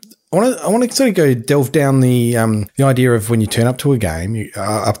I want to sort of go delve down the idea of when you turn up to a game,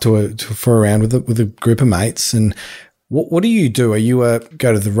 for a round with a group of mates, and what do you do? Are you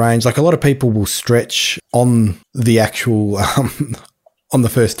go to the range? Like a lot of people will stretch on the actual on the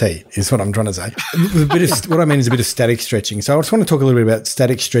first tee is what I'm trying to say. What I mean is a bit of static stretching. So I just want to talk a little bit about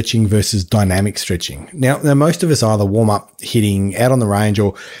static stretching versus dynamic stretching. Now most of us either warm up hitting out on the range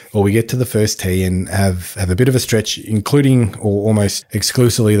or we get to the first tee and have a bit of a stretch, including or almost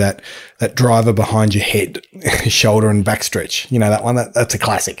exclusively that driver behind your head, shoulder and back stretch. You know, that one, that's a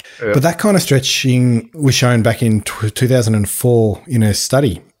classic. Yeah. But that kind of stretching was shown back in 2004 in a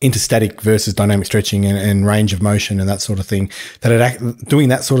study into static versus dynamic stretching and range of motion and that sort of thing, that doing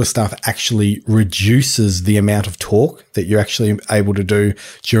that sort of stuff actually reduces the amount of torque that you're actually able to do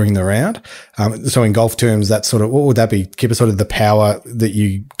during the round. So in golf terms, that sort of, what would that be? Kipper, sort of the power that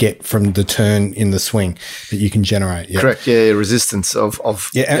you get from the turn in the swing that you can generate. Yeah. Correct. Yeah. Resistance of.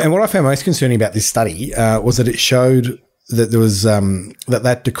 Yeah. And what I found most concerning about this study was that it showed that there was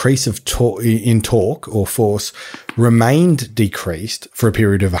that decrease of torque or force remained decreased for a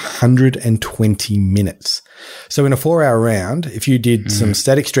period of 120 minutes. So in a 4-hour round, if you did some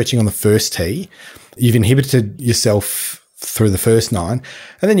static stretching on the first tee, you've inhibited yourself through the first 9,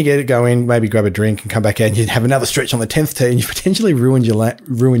 and then you go in, maybe grab a drink and come back out and you have another stretch on the 10th tee and you potentially ruined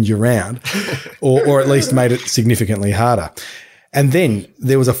your round or at least made it significantly harder. And then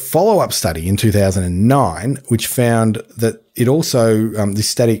there was a follow-up study in 2009 which found that it also, this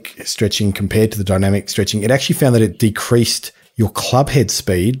static stretching compared to the dynamic stretching, it actually found that it decreased your club head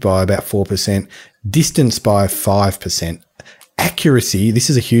speed by about 4%, distance by 5%, accuracy, this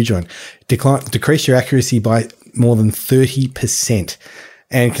is a huge one, decreased your accuracy by more than 30%,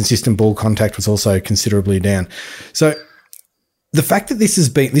 and consistent ball contact was also considerably down. So the fact that this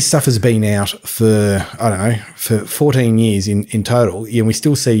stuff has been out for, I don't know, for 14 years in total, and we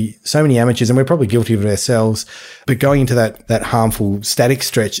still see so many amateurs, and we're probably guilty of it ourselves, but going into that harmful static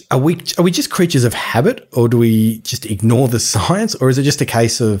stretch, are we just creatures of habit, or do we just ignore the science, or is it just a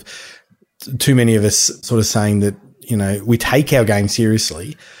case of too many of us sort of saying that, you know, we take our game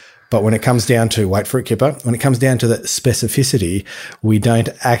seriously, but when it comes down to, wait for it, Kipper, when it comes down to that specificity, we don't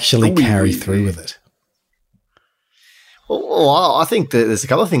actually carry through with it? Well, I think that there's a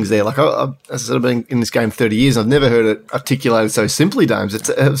couple of things there. Like, as I said, I've been in this game 30 years. I've never heard it articulated so simply, Dames. It's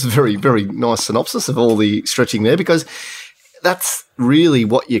a very, very nice synopsis of all the stretching there, because that's really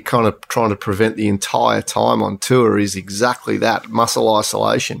what you're kind of trying to prevent the entire time on tour is exactly that, muscle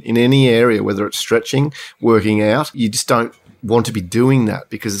isolation in any area, whether it's stretching, working out. You just don't want to be doing that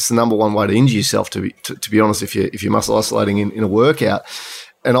because it's the number one way to injure yourself, to be honest, if you're muscle isolating in a workout.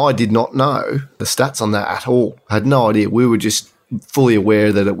 And I did not know the stats on that at all. I had no idea. We were just fully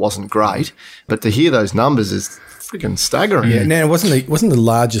aware that it wasn't great. But to hear those numbers is freaking staggering. Yeah, now, it wasn't the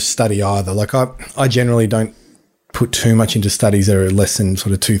largest study either. Like, I generally don't put too much into studies that are less than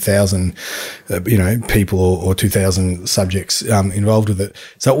sort of 2,000, people or 2,000 subjects involved with it.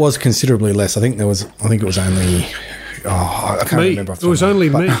 So it was considerably less. I think it was only. I can't remember. It was only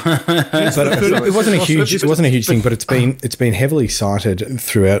me. But it wasn't a huge thing. But it's been heavily cited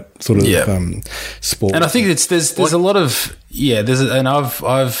throughout sort of sport. And I think there's a lot of and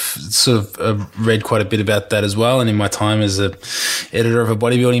I've sort of read quite a bit about that as well. And in my time as a editor of a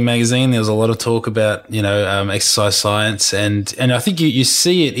bodybuilding magazine, there was a lot of talk about exercise science, and I think you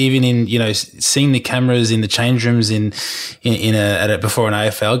see it even in seeing the cameras in the change rooms before an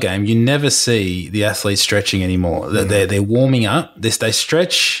AFL game. You never see the athletes stretching anymore. They're warming up. They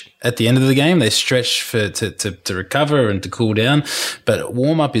stretch at the end of the game. They stretch to recover and to cool down. But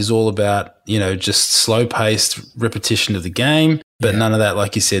warm up is all about just slow paced repetition of the game. But none of that,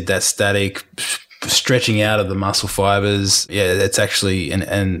 like you said, that static stretching out of the muscle fibers. Yeah, that's actually an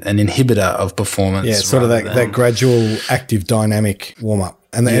inhibitor of performance. Yeah, sort of that gradual, active, dynamic warm up.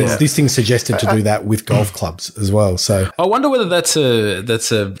 And this thing's suggested to do that with golf clubs as well. So I wonder whether that's a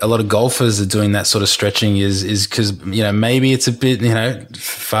lot of golfers are doing that sort of stretching is because, maybe it's a bit,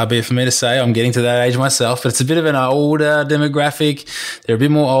 far be it for me to say, I'm getting to that age myself, but it's a bit of an older demographic. They're a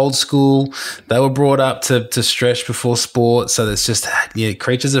bit more old school. They were brought up to stretch before sport. So it's just,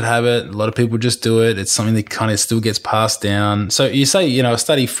 creatures of habit. A lot of people just do it. It's something that kind of still gets passed down. So you say, a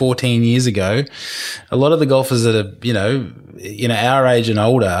study 14 years ago, a lot of the golfers that are, our age and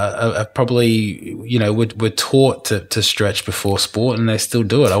older are probably, were taught to stretch before sport, and they still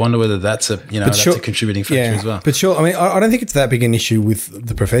do it. I wonder whether that's a contributing factor as well. But sure, I mean, I don't think it's that big an issue with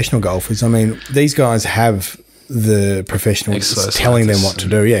the professional golfers. I mean, these guys have the professionals Exercise telling them scientists. what to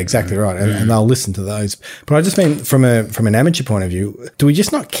do. Yeah, exactly right. And they'll listen to those. But I just mean from an amateur point of view, do we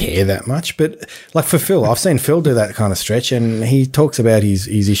just not care that much? But like for Phil, I've seen Phil do that kind of stretch, and he talks about his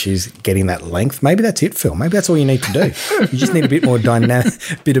issues getting that length. Maybe that's it, Phil. Maybe that's all you need to do. You just need a bit more dynamic,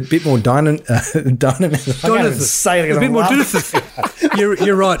 dynamism. A bit more dynamism.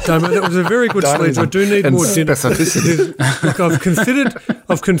 You're right, Damo. That was a very good sleeve. I do need more dynamism. Look, I've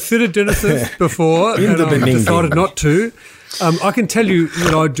considered dynamism before, and I've decided not to. I can tell you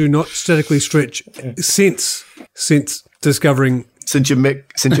that I do not statically stretch since discovering. Since you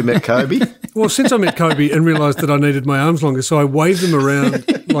met Kobe? Well, since I met Kobe and realised that I needed my arms longer, so I waved them around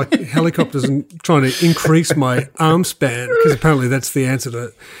like helicopters and trying to increase my arm span, because apparently that's the answer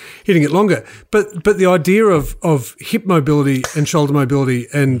to hitting it longer. But the idea of hip mobility and shoulder mobility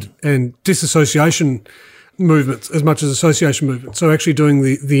and disassociation movements as much as association movements, so actually doing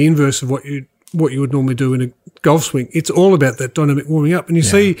the inverse of what you would normally do in a golf swing. It's all about that dynamic warming up. And you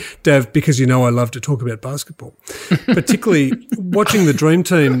see, Dav, because you know I love to talk about basketball, particularly watching the Dream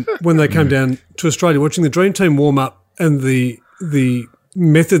Team when they came down to Australia, watching the Dream Team warm up and the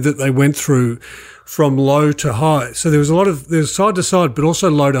method that they went through from low to high. So there was side to side, but also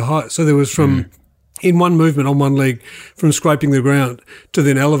low to high. So there was from in one movement on one leg, from scraping the ground to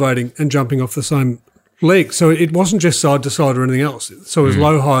then elevating and jumping off the same leg. So it wasn't just side to side or anything else. So it was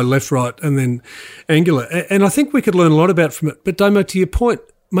low, high, left, right, and then angular. And I think we could learn a lot about from it. But Damo, to your point,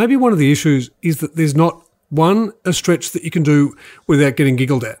 maybe one of the issues is that there's not, one, a stretch that you can do without getting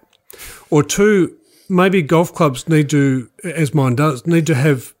giggled at, or two, maybe golf clubs need to, as mine does, need to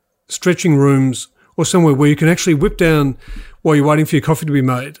have stretching rooms or somewhere where you can actually whip down while you're waiting for your coffee to be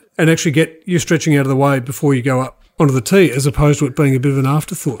made and actually get your stretching out of the way before you go up onto the tee, as opposed to it being a bit of an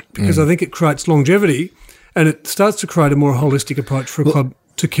afterthought, because I think it creates longevity and it starts to create a more holistic approach for a club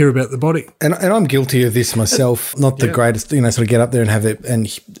to care about the body. And I'm guilty of this myself. Not the greatest, sort of get up there and have it and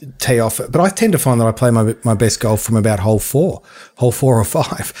tee off. But I tend to find that I play my best golf from about hole four or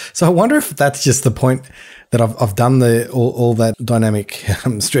five. So I wonder if that's just the point that I've done all that dynamic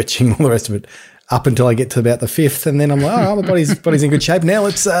stretching, all the rest of it, up until I get to about the fifth, and then I'm like, oh, my body's in good shape now.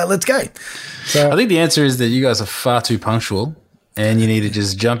 Let's go. So I think the answer is that you guys are far too punctual, and you need to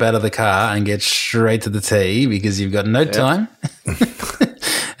just jump out of the car and get straight to the tee because you've got no time,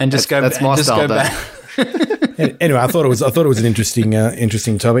 and just go. That's my style, back. Anyway, I thought it was an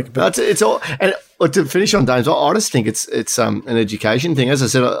interesting topic. But it's all. And to finish on Dames, I just think it's an education thing. As I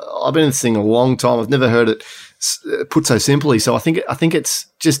said, I've been in this thing a long time. I've never heard it put so simply. So I think it's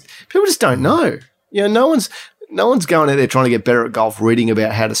just people just don't know. No one's going out there trying to get better at golf, reading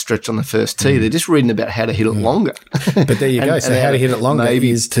about how to stretch on the first tee. They're just reading about how to hit it longer. But there you go. So how to hit it longer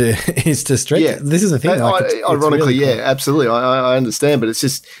is to stretch. Yeah. This is the thing. Ironically, it's really cool. absolutely. I understand, but it's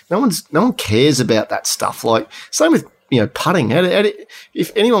just no one cares about that stuff. Like same with putting.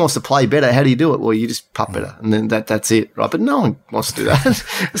 If anyone wants to play better, how do you do it? Well, you just putt better, and then that's it, right? But no one wants to do that.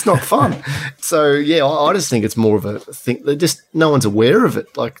 It's not fun. So I just think it's more of a thing that just no one's aware of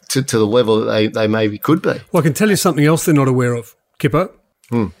it, like to the level that they maybe could be. Well, I can tell you something else they're not aware of, Kipper.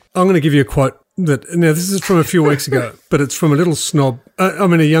 I'm going to give you a quote now this is from a few weeks ago, but it's from a little snob.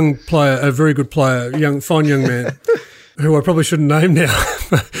 A young player, a very good player, fine young man, who I probably shouldn't name now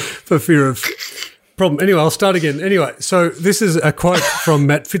for fear of problem. Anyway, I'll start again. Anyway, so this is a quote from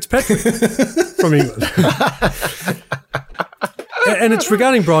Matt Fitzpatrick from England. And it's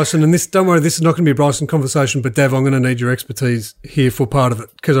regarding Bryson, and don't worry, this is not going to be a Bryson conversation, but Dav, I'm going to need your expertise here for part of it,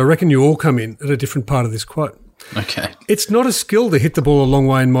 because I reckon you all come in at a different part of this quote. Okay. It's not a skill to hit the ball a long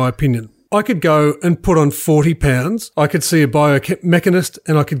way, in my opinion. I could go and put on 40 pounds, I could see a biomechanist,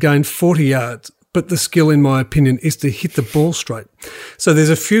 and I could gain 40 yards. But the skill, in my opinion, is to hit the ball straight. So there's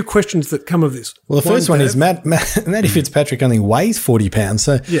a few questions that come of this. Well, the first one is Matty Fitzpatrick only weighs 40 pounds,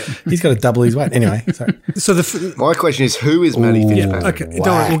 so he's got to double his weight. Anyway, so my question is, who is Matty Fitzpatrick? Okay,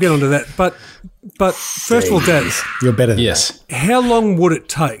 don't worry, we'll get onto that. But first of all, Daz, you're better than yes. that. How long would it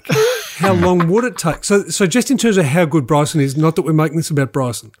take? So just in terms of how good Bryson is, not that we're making this about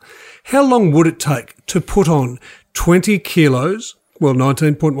Bryson, how long would it take to put on 20 kilos,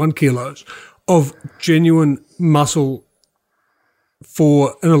 19.1 kilos, of genuine muscle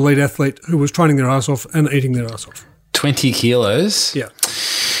for an elite athlete who was training their ass off and eating their ass off? 20 kilos? Yeah.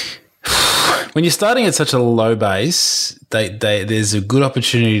 When you're starting at such a low base, there's a good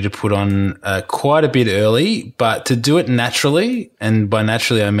opportunity to put on quite a bit early, but to do it naturally, and by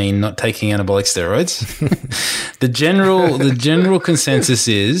naturally I mean not taking anabolic steroids, the general consensus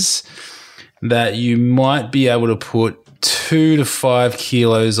is that you might be able to put 2 to 5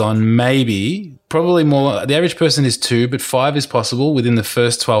 kilos on, probably more. The average person is 2, but 5 is possible within the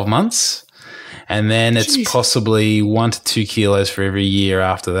first 12 months. and then it's possibly 1 to 2 kilos for every year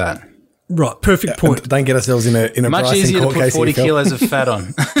after that. Right, perfect point. Don't get ourselves in a Much Bryson easier to court put case 40 here, Phil. kilos of fat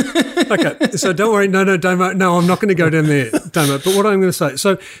on. Okay, so don't worry. No, Damo. No, I'm not going to go down there, Damo. But what I'm going to say,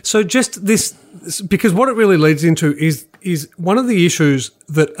 so just this, because what it really leads into is one of the issues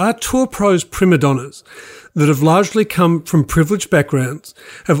that our tour pros prima donnas that have largely come from privileged backgrounds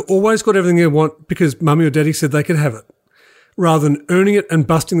have always got everything they want because mummy or daddy said they could have it, rather than earning it and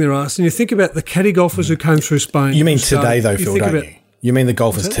busting their ass. And you think about the caddy golfers who came through Spain. You mean today, though, Phil, don't you? You mean the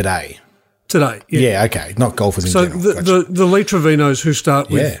golfers today? Today, yeah, okay, not golfers in general. So the Lee Trevinos who start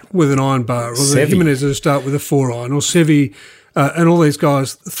with an iron bar, or the Jimenez who start with a 4-iron, or Seve, and all these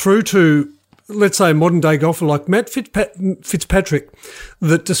guys, through to, let's say, a modern-day golfer like Matt Fitzpatrick,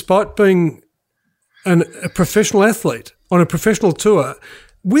 that despite being a professional athlete on a professional tour,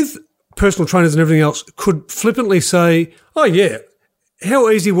 with personal trainers and everything else, could flippantly say, oh, yeah, how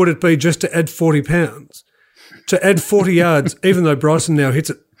easy would it be just to add 40 pounds, to add 40 yards, even though Bryson now hits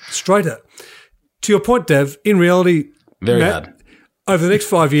it straighter? To your point, Dav, in reality, very hard. Over the next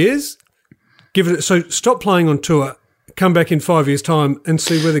 5 years, give it. So stop playing on tour, come back in 5 years' time, and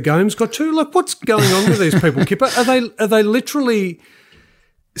see where the game's got to. Like, what's going on with these people, Kipper? Are they literally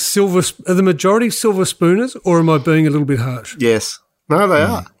silver? Are the majority silver spooners, or am I being a little bit harsh? Yes. No, they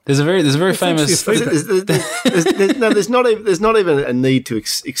are. There's a very famous. There's not even a need to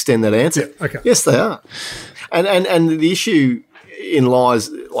extend that answer. Yeah, okay. Yes, they are. And the issue in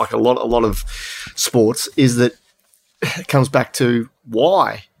lies, like a lot of sports, is that it comes back to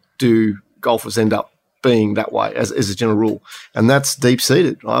why do golfers end up being that way as a general rule, and that's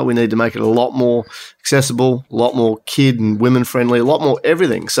deep-seated, right? We need to make it a lot more accessible, a lot more kid and women friendly, a lot more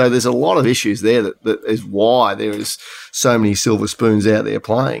everything. So there's a lot of issues there that is why there is so many silver spoons out there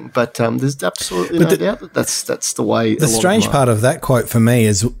playing. But there's absolutely no doubt that that's the way. The strange part of that quote for me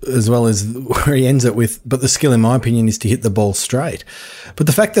is, as well as where he ends it with, but the skill, in my opinion, is to hit the ball straight. But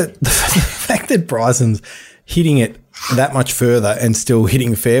the fact that Bryson's hitting it that much further and still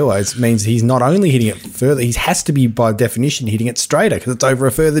hitting fairways means he's not only hitting it further, he has to be, by definition, hitting it straighter because it's over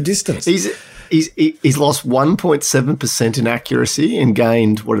a further distance. He's lost 1.7% in accuracy and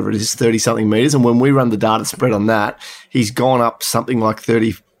gained whatever it is, 30-something metres. And when we run the data spread on that, he's gone up something like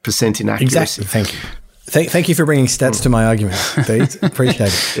 30% in accuracy. Exactly. Thank you. Thank you for bringing stats to my argument, Deeds. Appreciate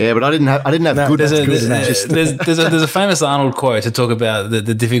it. Yeah, but I didn't have good. There's a famous Arnold quote to talk about the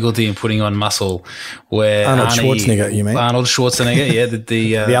difficulty in putting on muscle. Where Arnold Schwarzenegger, you mean? Arnold Schwarzenegger, yeah,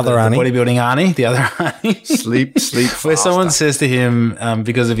 the other Arnie, bodybuilding Arnie, the other Arnie. Sleep. Where someone says to him,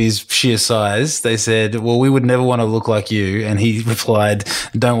 because of his sheer size, they said, "Well, we would never want to look like you," and he replied,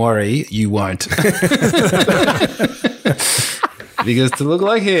 "Don't worry, you won't." Because to look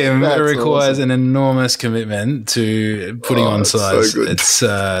like him requires an enormous commitment to putting on size. So it's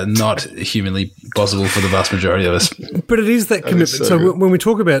not humanly possible for the vast majority of us. But it is that commitment. So when we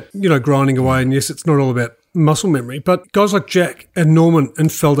talk about, grinding away, and yes, it's not all about muscle memory, but guys like Jack and Norman and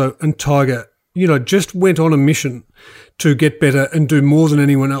Feldo and Tiger, just went on a mission to get better and do more than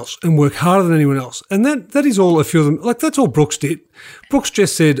anyone else and work harder than anyone else. And that is all a few of them. Like, that's all Brooks did. Brooks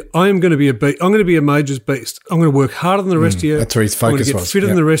just said, I'm going to be a majors beast. I'm going to work harder than the rest of you. That's where his focus was. I'm going to get fitter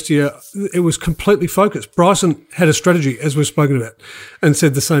than the rest of you. It was completely focused. Bryson had a strategy, as we've spoken about, and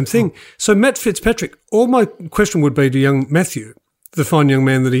said the same thing. So Matt Fitzpatrick, all my question would be to young Matthew, the fine young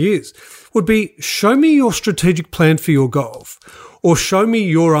man that he is, would be, show me your strategic plan for your golf, or show me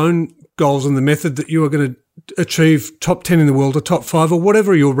your own goals and the method that you are going to achieve top 10 in the world or top 5 or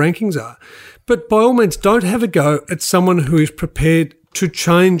whatever your rankings are. But by all means, don't have a go at someone who is prepared to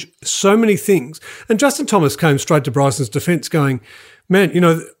change so many things. And Justin Thomas came straight to Bryson's defence going, man,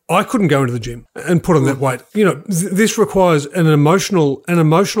 I couldn't go into the gym and put on that weight. This requires an emotional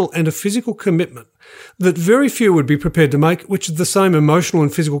and a physical commitment that very few would be prepared to make, which is the same emotional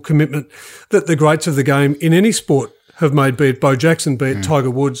and physical commitment that the greats of the game in any sport have made, be it Bo Jackson, be it Tiger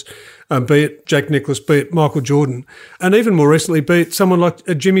Woods, be it Jack Nicklaus, be it Michael Jordan, and even more recently, be it someone like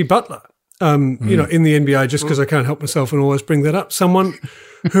Jimmy Butler, in the NBA, just because I can't help myself and always bring that up. Someone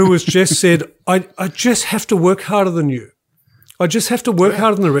who has just said, I just have to work harder than you. I just have to work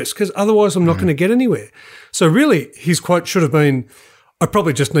harder than the rest because otherwise I'm not going to get anywhere. So really, his quote should have been, I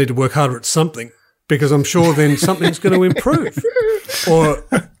probably just need to work harder at something because I'm sure then something's going to improve. Or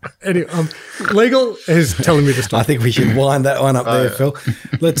anyway, legal is telling me to stop. I think we should wind that one up there, Phil.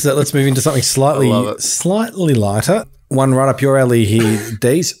 Let's move into something slightly lighter. One right up your alley here,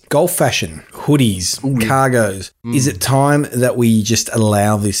 Dees. Golf fashion, hoodies, cargos. Is it time that we just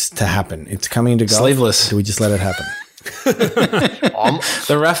allow this to happen? It's coming to golf. Sleeveless. Do we just let it happen?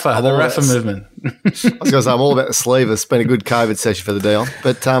 The Rafa movement. I was going to say, I'm all about the sleeve. It's been a good COVID session for the Dion.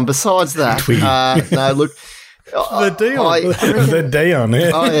 But besides that, no, look. The Dion. The Dion,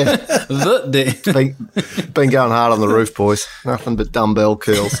 yeah. Oh, yeah. The Been going hard on the roof, boys. Nothing but dumbbell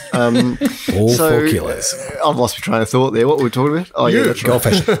curls. All 4 kilos. I've lost my train of thought there. What were we talking about? Oh, yeah, that's Golf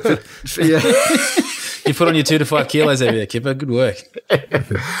right. fashion. Yeah. You put on your 2 to 5 kilos over there, Kipper. Good work.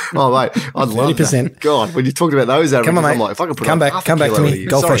 Oh, mate, I'd love 30%. that. God, when you talked about those averages, Come on, mate. I'm like, if I could put Come on back. half a Come back to kilo me. a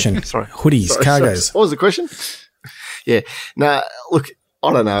Golf year. fashion. Sorry. Hoodies, cargos. What was the question? Yeah. Now, look,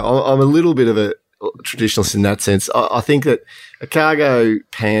 I don't know. I'm a little bit of a traditionalist in that sense. I think that a cargo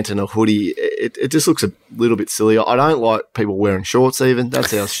pant and a hoodie, it just looks a little bit silly. I don't like people wearing shorts even.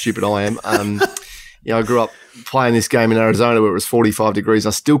 That's how stupid I am. I grew up playing this game in Arizona where it was 45 degrees. I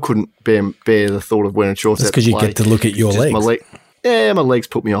still couldn't bear the thought of wearing shorts. That's because you get to look at your legs. My legs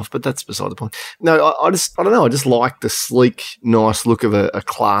put me off, but that's beside the point. No, I don't know. I just like the sleek, nice look of a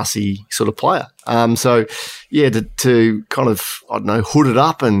classy sort of player. To kind of, I don't know, hood it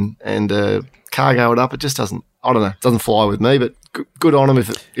up and cargo it up, it just doesn't, I don't know, it doesn't fly with me, but good on him if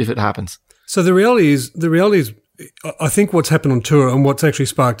it happens. So the reality is, I think what's happened on tour and what's actually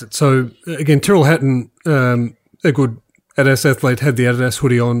sparked it. So again, Tyrrell Hatton, a good Adidas athlete, had the Adidas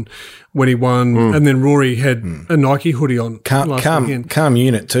hoodie on when he won, and then Rory had a Nike hoodie on. Calm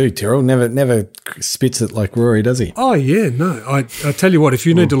unit too, Tyrrell. Never spits it like Rory, does he? Oh yeah, no. I tell you what, if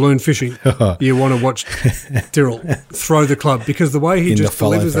you need to learn fishing, you want to watch Tyrrell throw the club, because the way he just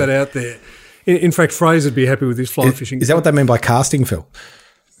delivers that out there. In fact, Fraser'd be happy with his fly fishing. Is that what they mean by casting, Phil?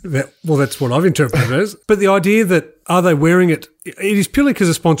 Well, that's what I've interpreted it as. But the idea that, are they wearing it? It is purely because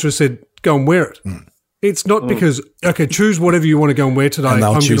a sponsor has said, go and wear it. It's not because, okay, choose whatever you want to go and wear today. I'm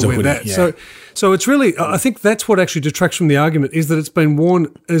going to wear that. Yeah. So it's really, I think that's what actually detracts from the argument, is that it's been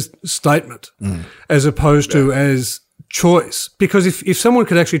worn as statement as opposed to as choice. Because if someone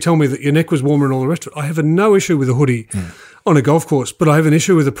could actually tell me that your neck was warmer and all the rest of it, I have no issue with a hoodie on a golf course, but I have an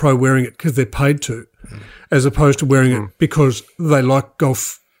issue with a pro wearing it because they're paid to, as opposed to wearing it because they like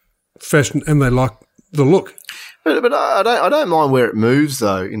golf fashion and they like the look. But I don't mind where it moves,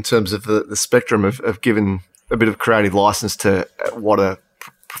 though, in terms of the spectrum of giving a bit of creative license to what a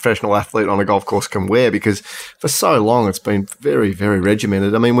professional athlete on a golf course can wear, because for so long it's been very, very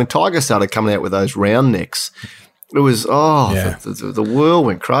regimented. I mean, when Tiger started coming out with those round necks, it was, the world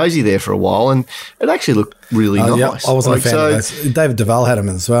went crazy there for a while, and it actually looked really nice. Yeah, I wasn't a fan of those. David Duval had them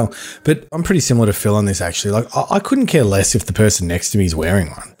as well. But I'm pretty similar to Phil on this, actually. Like, I couldn't care less if the person next to me is wearing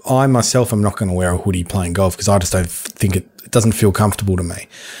one. I myself am not going to wear a hoodie playing golf because I just don't think it doesn't feel comfortable to me.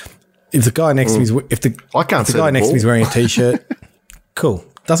 If the guy next to me is wearing a T-shirt, cool.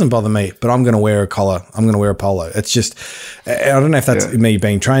 Doesn't bother me, but I'm going to wear a collar. I'm going to wear a polo. It's just, I don't know if that's me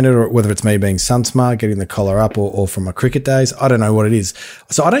being trained or whether it's me being sun smart, getting the collar up, or from my cricket days. I don't know what it is.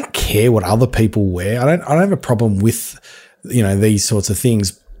 So I don't care what other people wear. I don't have a problem with, these sorts of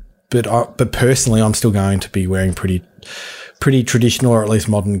things. But personally, I'm still going to be wearing pretty traditional or at least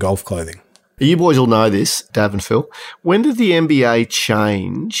modern golf clothing. You boys will know this, Dav and Phil. When did the NBA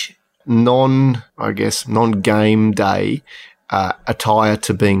change non-game day attire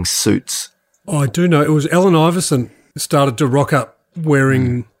to being suits? Oh, I do know. It was Allen Iverson started to rock up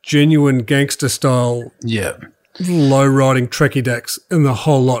wearing genuine gangster style, low riding Trekkie Dacks and the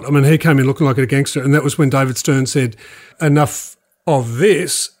whole lot. I mean, he came in looking like a gangster, and that was when David Stern said, "Enough of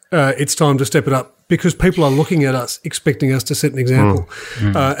this. It's time to step it up." Because people are looking at us, expecting us to set an example,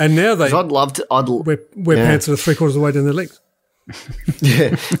 and now they. I'd love to. Wear pants that are 3/4 of the way down their legs.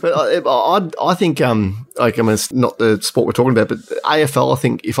 Yeah, but I think it's not the sport we're talking about, but AFL. I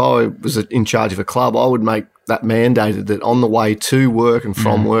think if I was in charge of a club, I would make that mandated that on the way to work and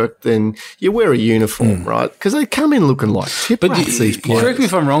from work, then you wear a uniform, right? Because they come in looking like tip rats, these players. Correct me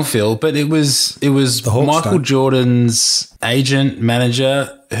if I'm wrong, Phil, but it was Michael Jordan's agent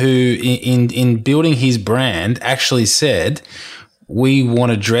manager who, in building his brand, actually said, we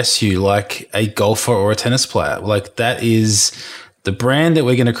want to dress you like a golfer or a tennis player. Like, that is the brand that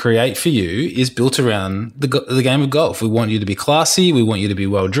we're going to create for you is built around the game of golf. We want you to be classy. We want you to be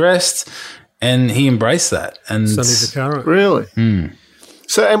well dressed. And he embraced that. And Sonny Vaccaro. Really?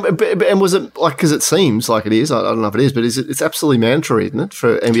 So, and was it like, because it seems like it is, I don't know if it is, but it's absolutely mandatory, isn't it,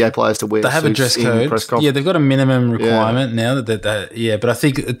 for NBA players to wear They have a dress code. Yeah, they've got a minimum requirement now. But I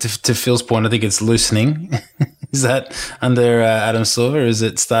think to Phil's point, I think it's loosening. Is that under Adam Silver? Is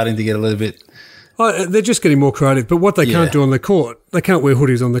it starting to get a little bit? Oh, they're just getting more creative. But what they can't do on the court, they can't wear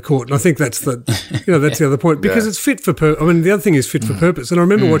hoodies on the court. And I think that's the other point, because it's fit for purpose. I mean, the other thing is fit for purpose. And I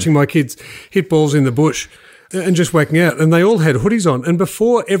remember watching my kids hit balls in the bush and just whacking out, and they all had hoodies on. And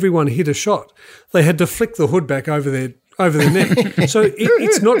before everyone hit a shot, they had to flick the hood back over over the neck. So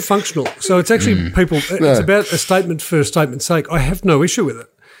it's not functional. So it's actually it's about a statement for statement's sake. I have no issue with it.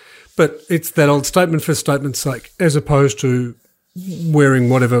 But it's that old statement for statement's sake, as opposed to wearing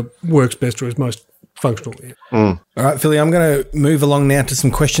whatever works best or is most functional. Yeah. All right, Philly, I'm going to move along now to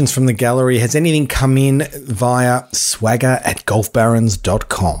some questions from the gallery. Has anything come in via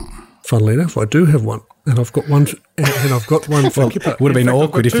swagger@golfbarons.com? Funnily enough, I do have one. And I've got one, for Kipper. Would have been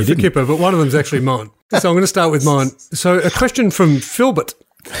awkward if you didn't. For Kipper, but one of them's actually mine. So I'm going to start with mine. So a question from Philbert.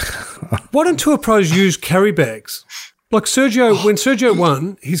 Why don't tour pros use carry bags? Like Sergio, when Sergio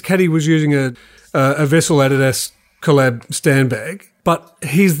won, his caddy was using a Vessel Adidas collab stand bag, but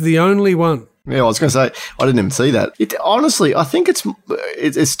he's the only one. Yeah, I was going to say, I didn't even see that. Honestly, I think it's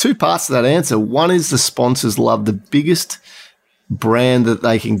two parts to that answer. One is the sponsors love the biggest brand that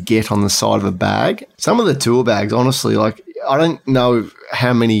they can get on the side of a bag. Some of the tour bags, honestly, like I don't know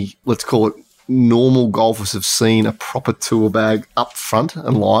how many, let's call it, normal golfers have seen a proper tour bag up front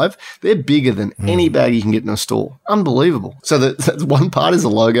and live. They're bigger than any bag you can get in a store. Unbelievable. So that one part is the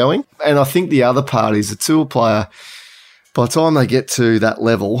logoing. And I think the other part is the tour player, by the time they get to that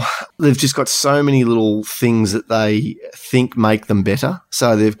level, they've just got so many little things that they think make them better.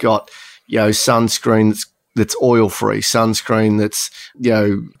 So they've got, sunscreen that's oil-free, sunscreen that's,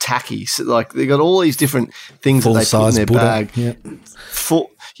 tacky. So like they've got all these different things that they put in their bag.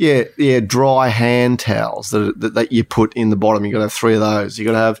 Dry hand towels that you put in the bottom. You've got to have 3 of those. You've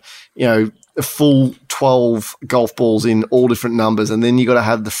got to have, a full 12 golf balls in all different numbers, and then you've got to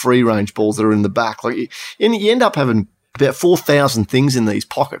have the free-range balls that are in the back. Like, and you end up having about 4,000 things in these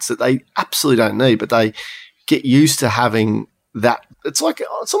pockets that they absolutely don't need, but they get used to having that. It's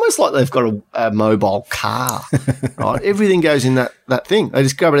almost like they've got a mobile car, right? Everything goes in that thing. They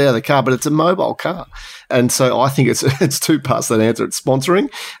just grab it out of the car, but it's a mobile car. And so I think it's two parts to that answer. It's sponsoring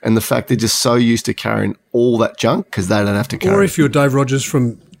and the fact they're just so used to carrying all that junk because they don't have to carry it. Or if you're Dave Rogers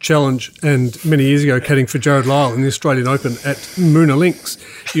from Challenge and many years ago caddying for Jared Lyle in the Australian Open at Moona Links,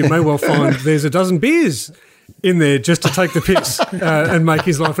 you may well find there's a dozen beers in there just to take the piss and make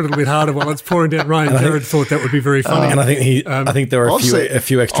his life a little bit harder while it's pouring down rain. Jared thought that would be very funny. And I think there were a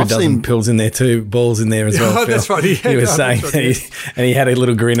few extra dozen pills in there too, balls in there as well. Oh, that's right. He was saying that he had a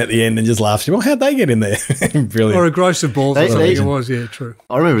little grin at the end and just laughed. Well, how'd they get in there? Brilliant. Or a gross of balls. I think it was. Yeah, true.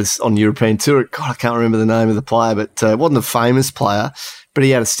 I remember this on European Tour. God, I can't remember the name of the player, but it wasn't a famous player. But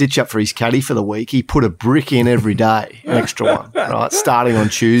he had a stitch up for his caddy for the week. He put a brick in every day, an extra one, right? Starting on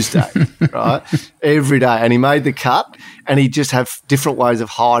Tuesday, right? Every day. And he made the cut and he just have different ways of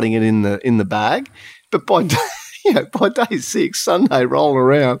hiding it in the bag. But by day 6, Sunday rolling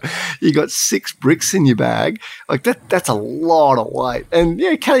around, you got 6 bricks in your bag. Like that's a lot of weight. And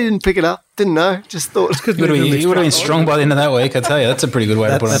caddy didn't pick it up. Didn't know. Just thought he would have been strong by the end of that week. I tell you, that's a pretty good way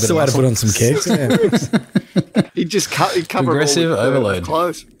to put on a bit of muscle. That's the way to put on some kegs. Yeah. He'd cover progressive all overload.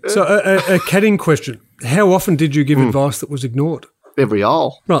 Clothes. Yeah. So a caddying question. How often did you give advice that was ignored? Every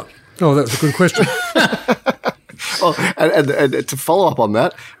hole. Right. Oh, that was a good question. And to follow up on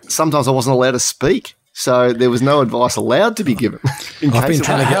that, sometimes I wasn't allowed to speak. So there was no advice allowed to be given. I've been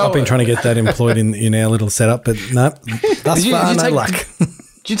trying to get that employed in our little setup, but no, thus far, no luck.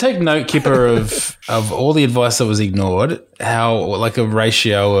 Did you take note, Kipper, of all the advice that was ignored? How, like a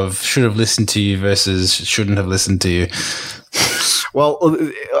ratio of should have listened to you versus shouldn't have listened to you? Well,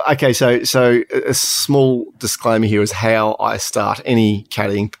 okay, so a small disclaimer here is how I start any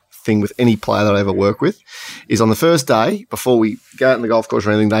caddying thing with any player that I ever work with is on the first day, before we go out in the golf course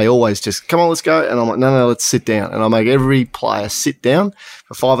or anything, they always just, come on, let's go. And I'm like, no, let's sit down. And I make every player sit down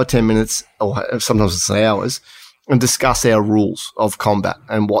for 5 or 10 minutes, or sometimes it's hours, and discuss our rules of combat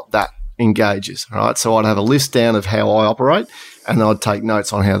and what that engages, right? So I'd have a list down of how I operate, and I'd take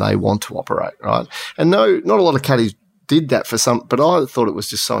notes on how they want to operate, right? And no, not a lot of caddies did that for some, but I thought it was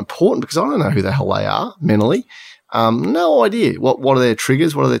just so important because I don't know who the hell they are mentally. No idea what are their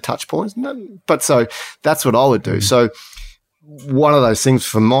triggers, what are their touch points. No, but so that's what I would do. So one of those things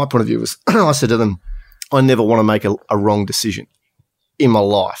from my point of view was I said to them, I never want to make a wrong decision in my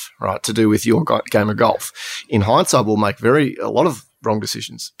life, right, to do with your game of golf. In hindsight, we'll make a lot of wrong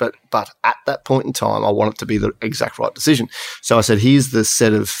decisions, but at that point in time, I want it to be the exact right decision. So I said, here's the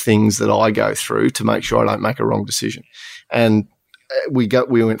set of things that I go through to make sure I don't make a wrong decision. And we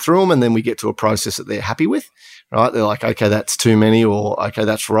went through them, and then we get to a process that they're happy with, right? They're like, okay, that's too many, or okay,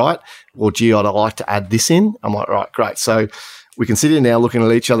 that's right, or gee, I'd like to add this in. I'm like, right, great. So we can sit here now looking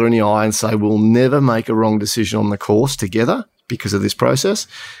at each other in the eye and say, we'll never make a wrong decision on the course together because of this process.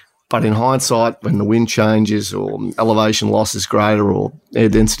 But in hindsight, when the wind changes or elevation loss is greater or air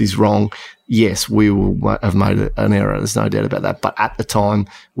density is wrong, yes, we will have made an error. There's no doubt about that. But at the time,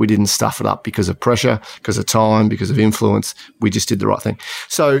 we didn't stuff it up because of pressure, because of time, because of influence. We just did the right thing.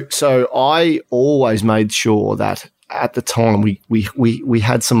 So I always made sure that at the time we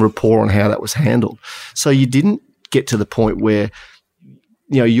had some rapport on how that was handled. So you didn't get to the point where,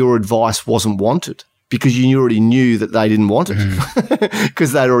 your advice wasn't wanted, because you already knew that they didn't want it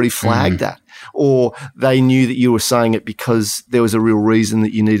because they'd already flagged that, or they knew that you were saying it because there was a real reason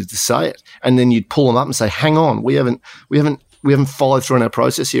that you needed to say it. And then you'd pull them up and say, hang on, we haven't followed through in our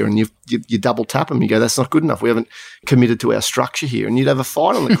process here. And you double tap them. You go, that's not good enough. We haven't committed to our structure here. And you'd have a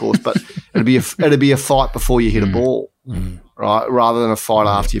fight on the course, but it'd be a fight before you hit a ball, right? Rather than a fight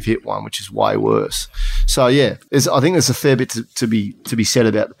after you've hit one, which is way worse. So yeah, I think there's a fair bit to be said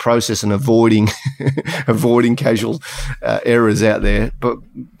about the process and avoiding casual errors out there.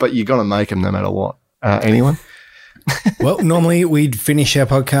 But you're gonna make them no matter what. Anyone? Well, normally we'd finish our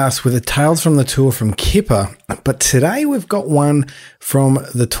podcast with a Tales from the Tour from Kipper, but today we've got one from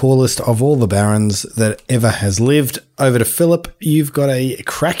the tallest of all the Barons that ever has lived. Over to Philip. You've got a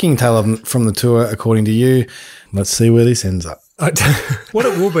cracking tale from the Tour, according to you. Let's see where this ends up. What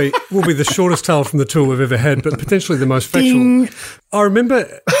it will be the shortest tale from the tour we've ever had, but potentially the most factual. Ding. I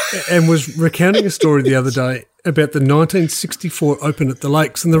remember and was recounting a story the other day about the 1964 Open at the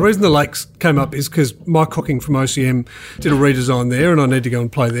Lakes. And the reason the Lakes came up is because Mike Cocking from OCM did a redesign there, and I need to go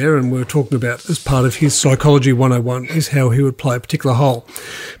and play there. And we were talking about, as part of his Psychology 101, is how he would play a particular hole.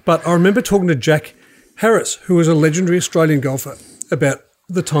 But I remember talking to Jack Harris, who was a legendary Australian golfer, about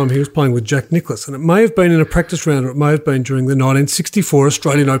the time he was playing with Jack Nicklaus. And it may have been in a practice round, or it may have been during the 1964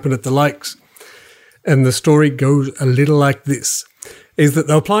 Australian Open at the Lakes. And the story goes a little like this, is that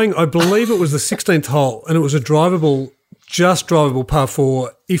they were playing, I believe it was the 16th hole, and it was a just drivable par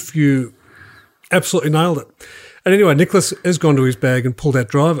 4 if you absolutely nailed it. And anyway, Nicklaus has gone to his bag and pulled out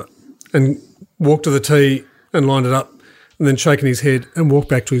driver and walked to the tee and lined it up, and then shaken his head and walked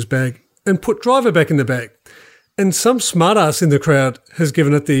back to his bag and put driver back in the bag. And some smartass in the crowd has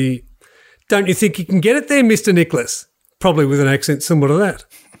given it the, don't you think you can get it there, Mr. Nicklaus? Probably with an accent similar to that.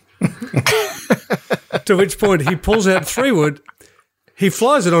 To which point he pulls out 3-wood, he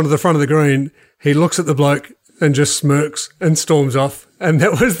flies it onto the front of the green, he looks at the bloke and just smirks and storms off. And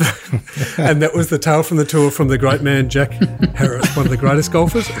that was the tale from the tour from the great man Jack Harris, one of the greatest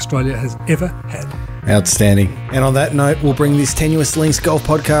golfers Australia has ever had. Outstanding. And on that note, we'll bring this Tenuous Links Golf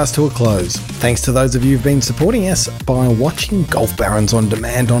Podcast to a close. Thanks to those of you who've been supporting us by watching Golf Barons on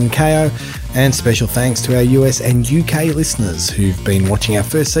demand on KO, and special thanks to our US and UK listeners who've been watching our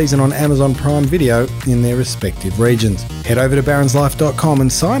first season on Amazon Prime Video in their respective regions. Head over to baronslife.com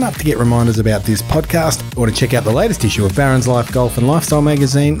and sign up to get reminders about this podcast, or to check out the latest issue of Barons Life Golf and Lifestyle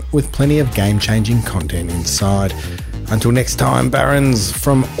magazine with plenty of game-changing content inside. Until next time, Barons,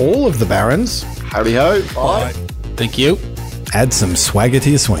 from all of the Barons, howdy ho. Bye. Thank you. Add some swagger to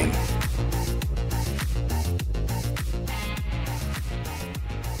your swing.